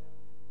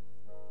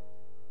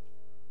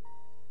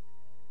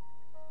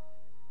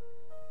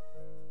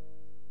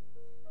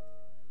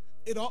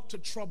 It ought to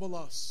trouble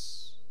us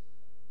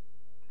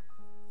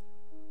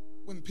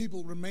when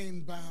people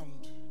remain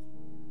bound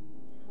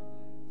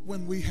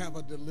when we have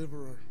a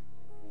deliverer.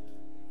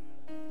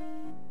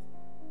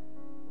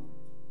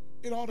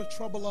 It ought to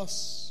trouble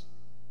us.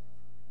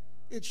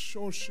 It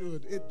sure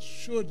should. It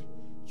should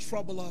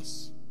trouble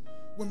us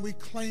when we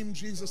claim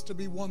Jesus to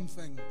be one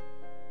thing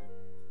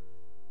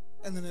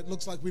and then it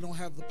looks like we don't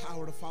have the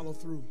power to follow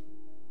through.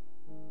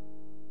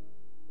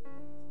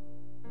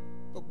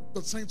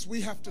 But saints, we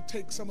have to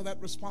take some of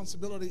that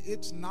responsibility.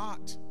 It's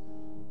not,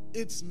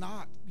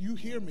 you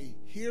hear me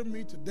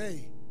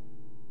today.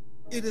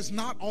 It is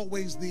not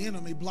always the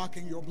enemy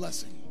blocking your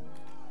blessing.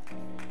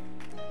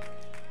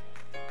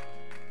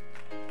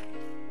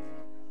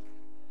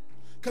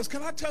 Because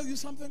can I tell you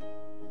something?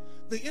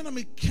 The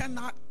enemy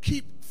cannot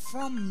keep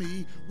from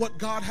me what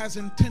God has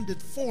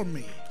intended for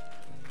me.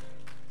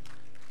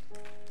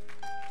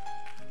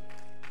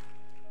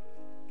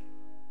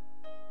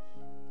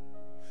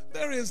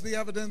 There is the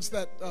evidence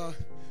that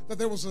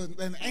there was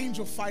an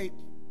angel fight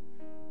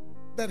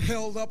that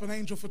held up an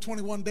angel for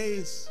 21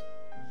 days.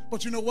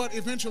 But you know what?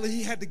 Eventually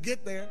he had to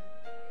get there.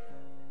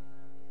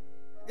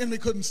 Enemy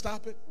couldn't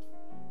stop it.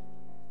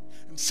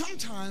 And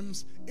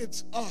sometimes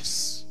it's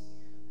us.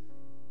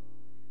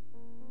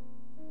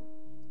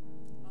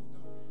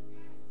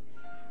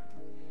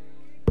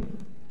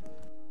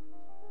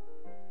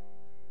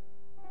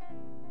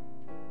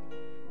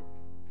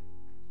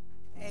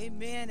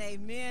 Amen,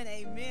 amen,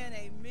 amen,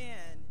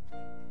 amen.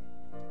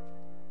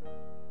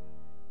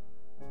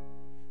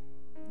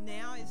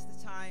 Now is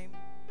the time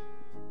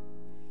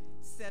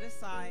set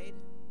aside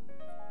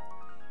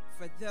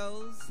for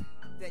those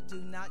that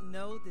do not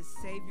know this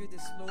Savior,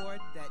 this Lord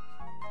that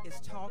is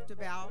talked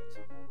about.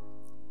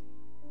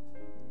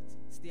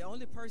 It's the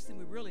only person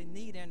we really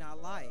need in our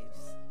lives,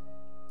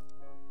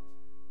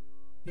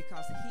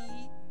 because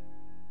He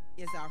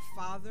is our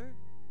Father,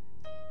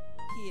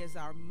 He is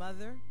our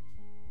mother.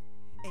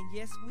 And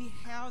yes, we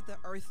have the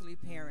earthly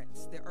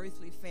parents, the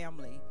earthly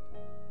family,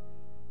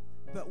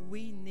 but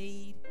we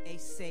need a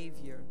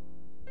Savior.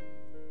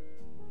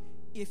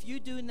 If you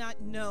do not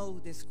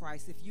know this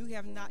Christ, if you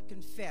have not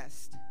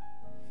confessed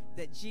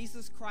that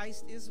Jesus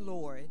Christ is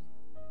Lord,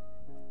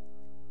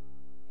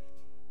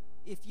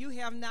 if you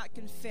have not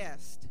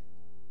confessed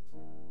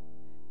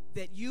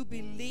that you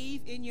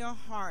believe in your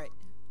heart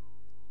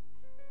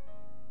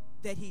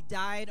that He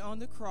died on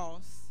the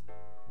cross,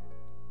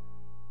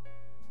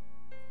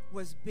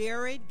 was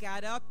buried,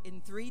 got up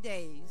in 3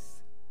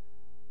 days,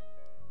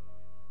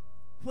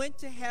 went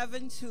to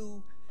heaven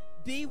to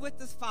be with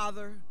the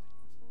Father,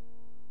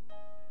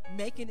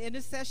 making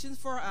intercessions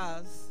for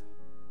us,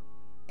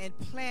 and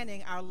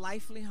planning our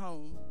lively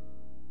home.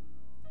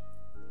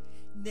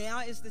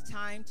 Now is the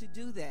time to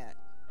do that.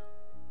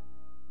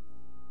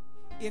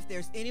 If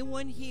there's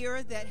anyone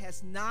here that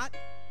has not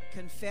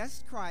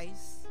confessed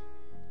Christ,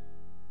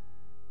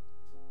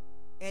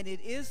 and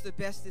it is the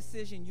best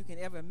decision you can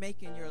ever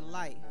make in your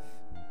life.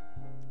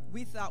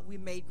 We thought we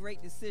made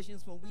great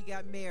decisions when we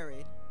got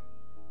married.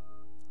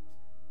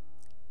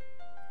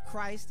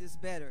 Christ is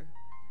better.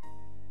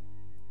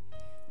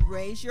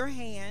 Raise your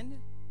hand.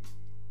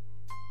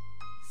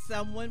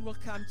 Someone will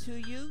come to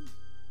you,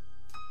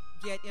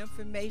 get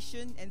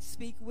information, and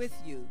speak with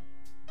you.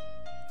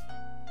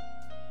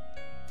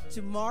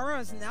 Tomorrow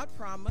is not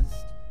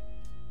promised.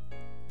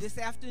 This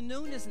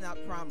afternoon is not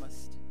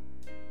promised.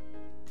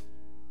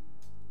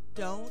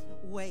 Don't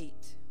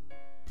wait.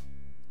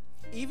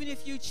 Even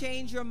if you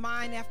change your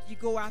mind after you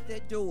go out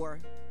that door,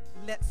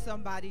 let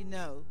somebody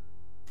know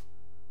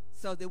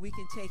so that we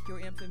can take your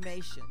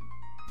information.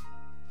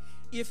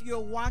 If you're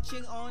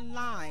watching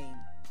online,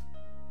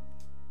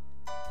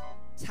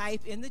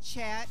 type in the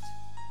chat,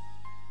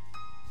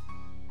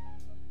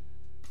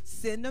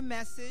 send a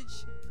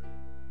message,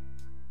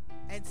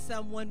 and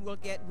someone will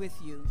get with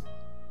you.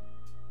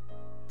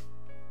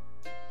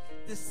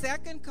 The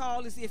second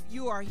call is if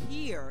you are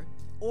here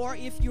or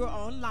if you're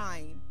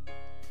online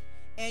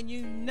and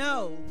you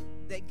know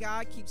that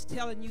God keeps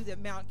telling you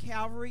that Mount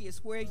Calvary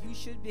is where you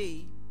should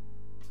be.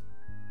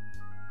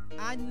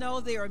 I know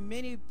there are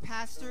many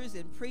pastors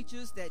and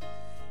preachers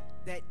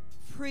that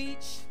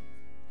preach.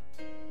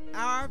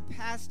 Our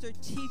pastor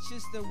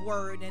teaches the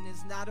word and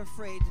is not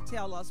afraid to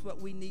tell us what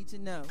we need to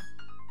know.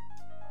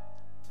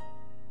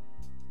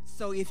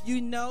 So if you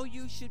know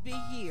you should be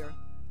here,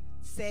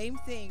 same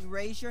thing,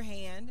 raise your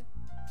hand.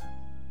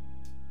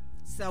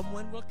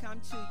 Someone will come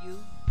to you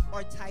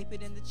or type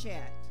it in the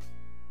chat.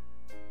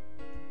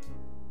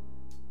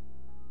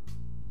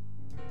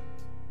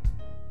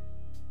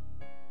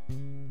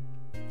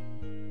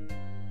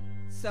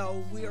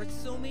 So we are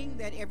assuming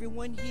that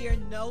everyone here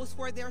knows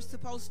where they're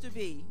supposed to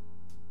be.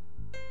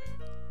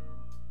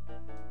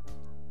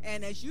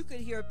 And as you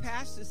could hear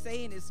Pastor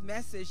say in his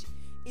message,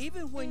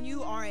 even when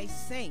you are a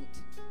saint,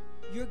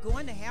 you're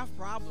going to have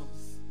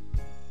problems.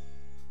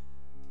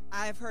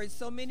 I've heard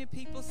so many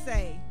people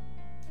say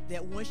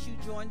that once you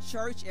join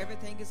church,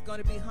 everything is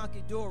going to be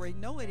hunky-dory.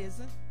 No, it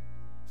isn't.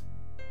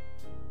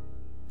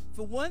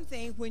 For one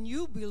thing, when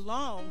you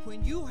belong,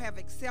 when you have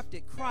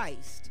accepted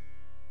Christ,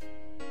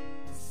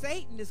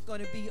 Satan is going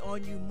to be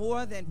on you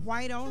more than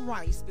white on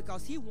rice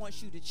because he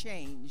wants you to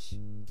change.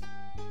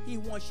 He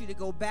wants you to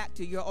go back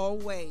to your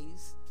old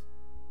ways.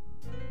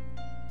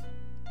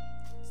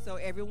 So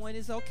everyone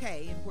is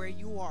okay in where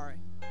you are.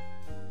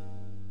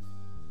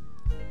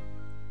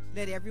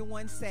 Let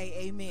everyone say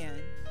amen.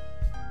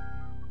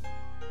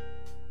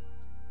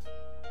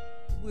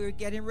 We're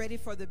getting ready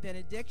for the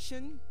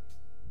benediction.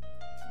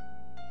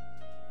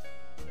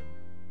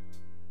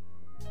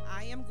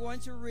 I am going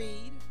to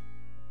read.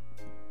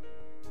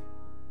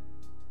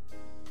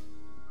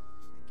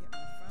 Get my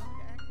phone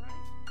to act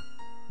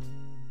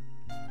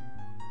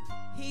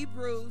right.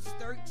 Hebrews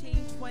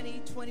 13,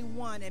 20,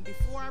 21. And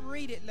before I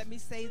read it, let me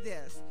say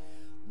this.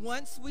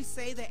 Once we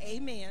say the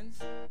amens,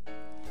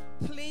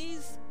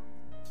 please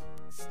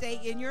stay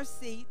in your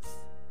seats.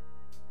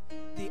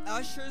 The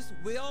ushers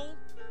will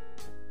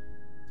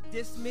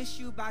dismiss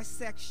you by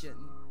section.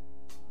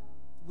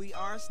 We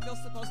are still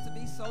supposed to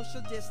be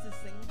social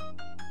distancing.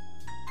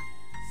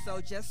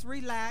 So just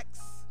relax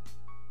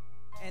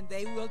and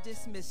they will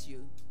dismiss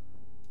you.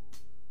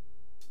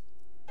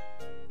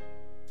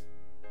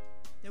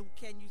 Then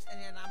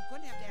and I'm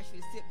going to have to ask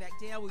you to sit back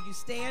down. Will you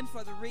stand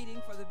for the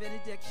reading for the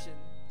benediction?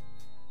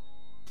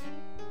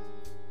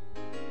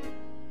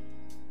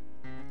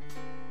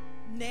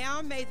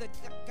 Now may the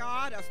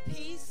God of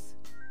peace,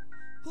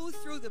 who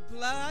through the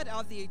blood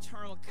of the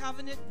eternal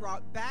covenant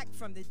brought back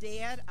from the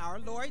dead our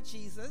Lord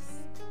Jesus,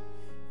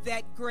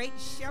 that great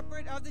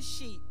shepherd of the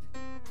sheep,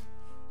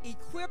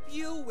 equip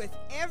you with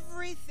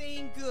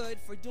everything good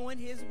for doing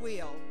his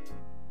will,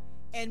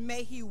 and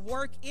may he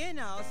work in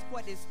us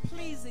what is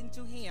pleasing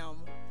to him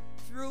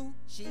through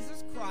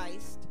Jesus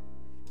Christ,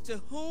 to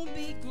whom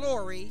be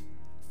glory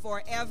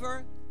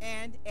forever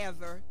and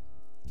ever.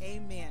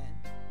 Amen.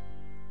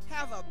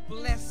 Have a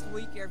blessed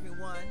week,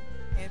 everyone,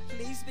 and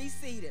please be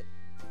seated.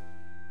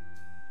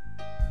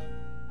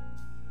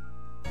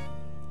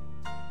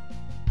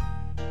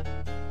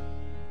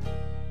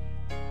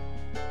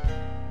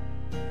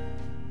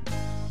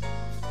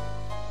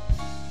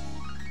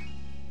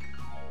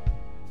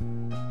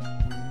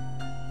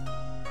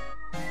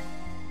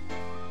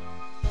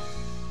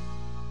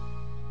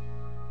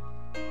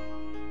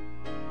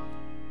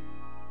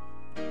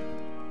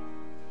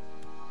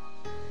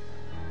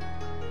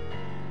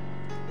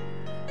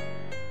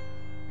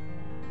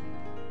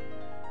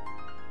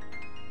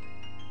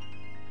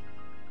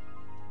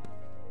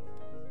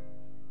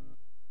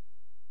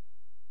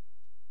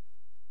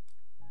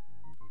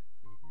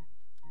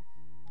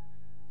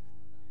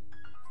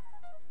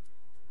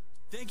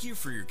 Thank you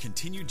for your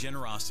continued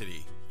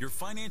generosity. Your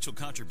financial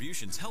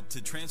contributions help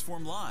to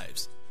transform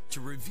lives, to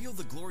reveal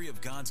the glory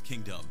of God's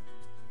kingdom.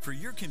 For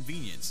your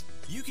convenience,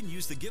 you can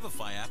use the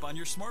Giveify app on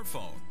your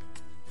smartphone,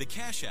 the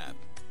Cash App,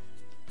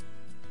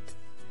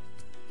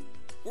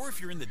 or if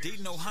you're in the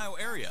Dayton, Ohio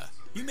area,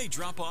 you may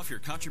drop off your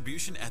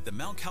contribution at the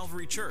Mount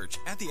Calvary Church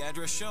at the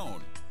address shown.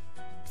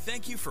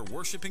 Thank you for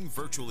worshiping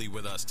virtually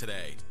with us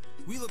today.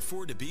 We look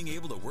forward to being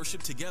able to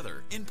worship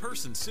together in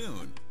person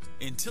soon.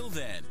 Until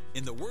then,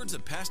 in the words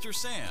of Pastor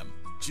Sam,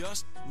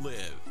 just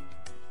live.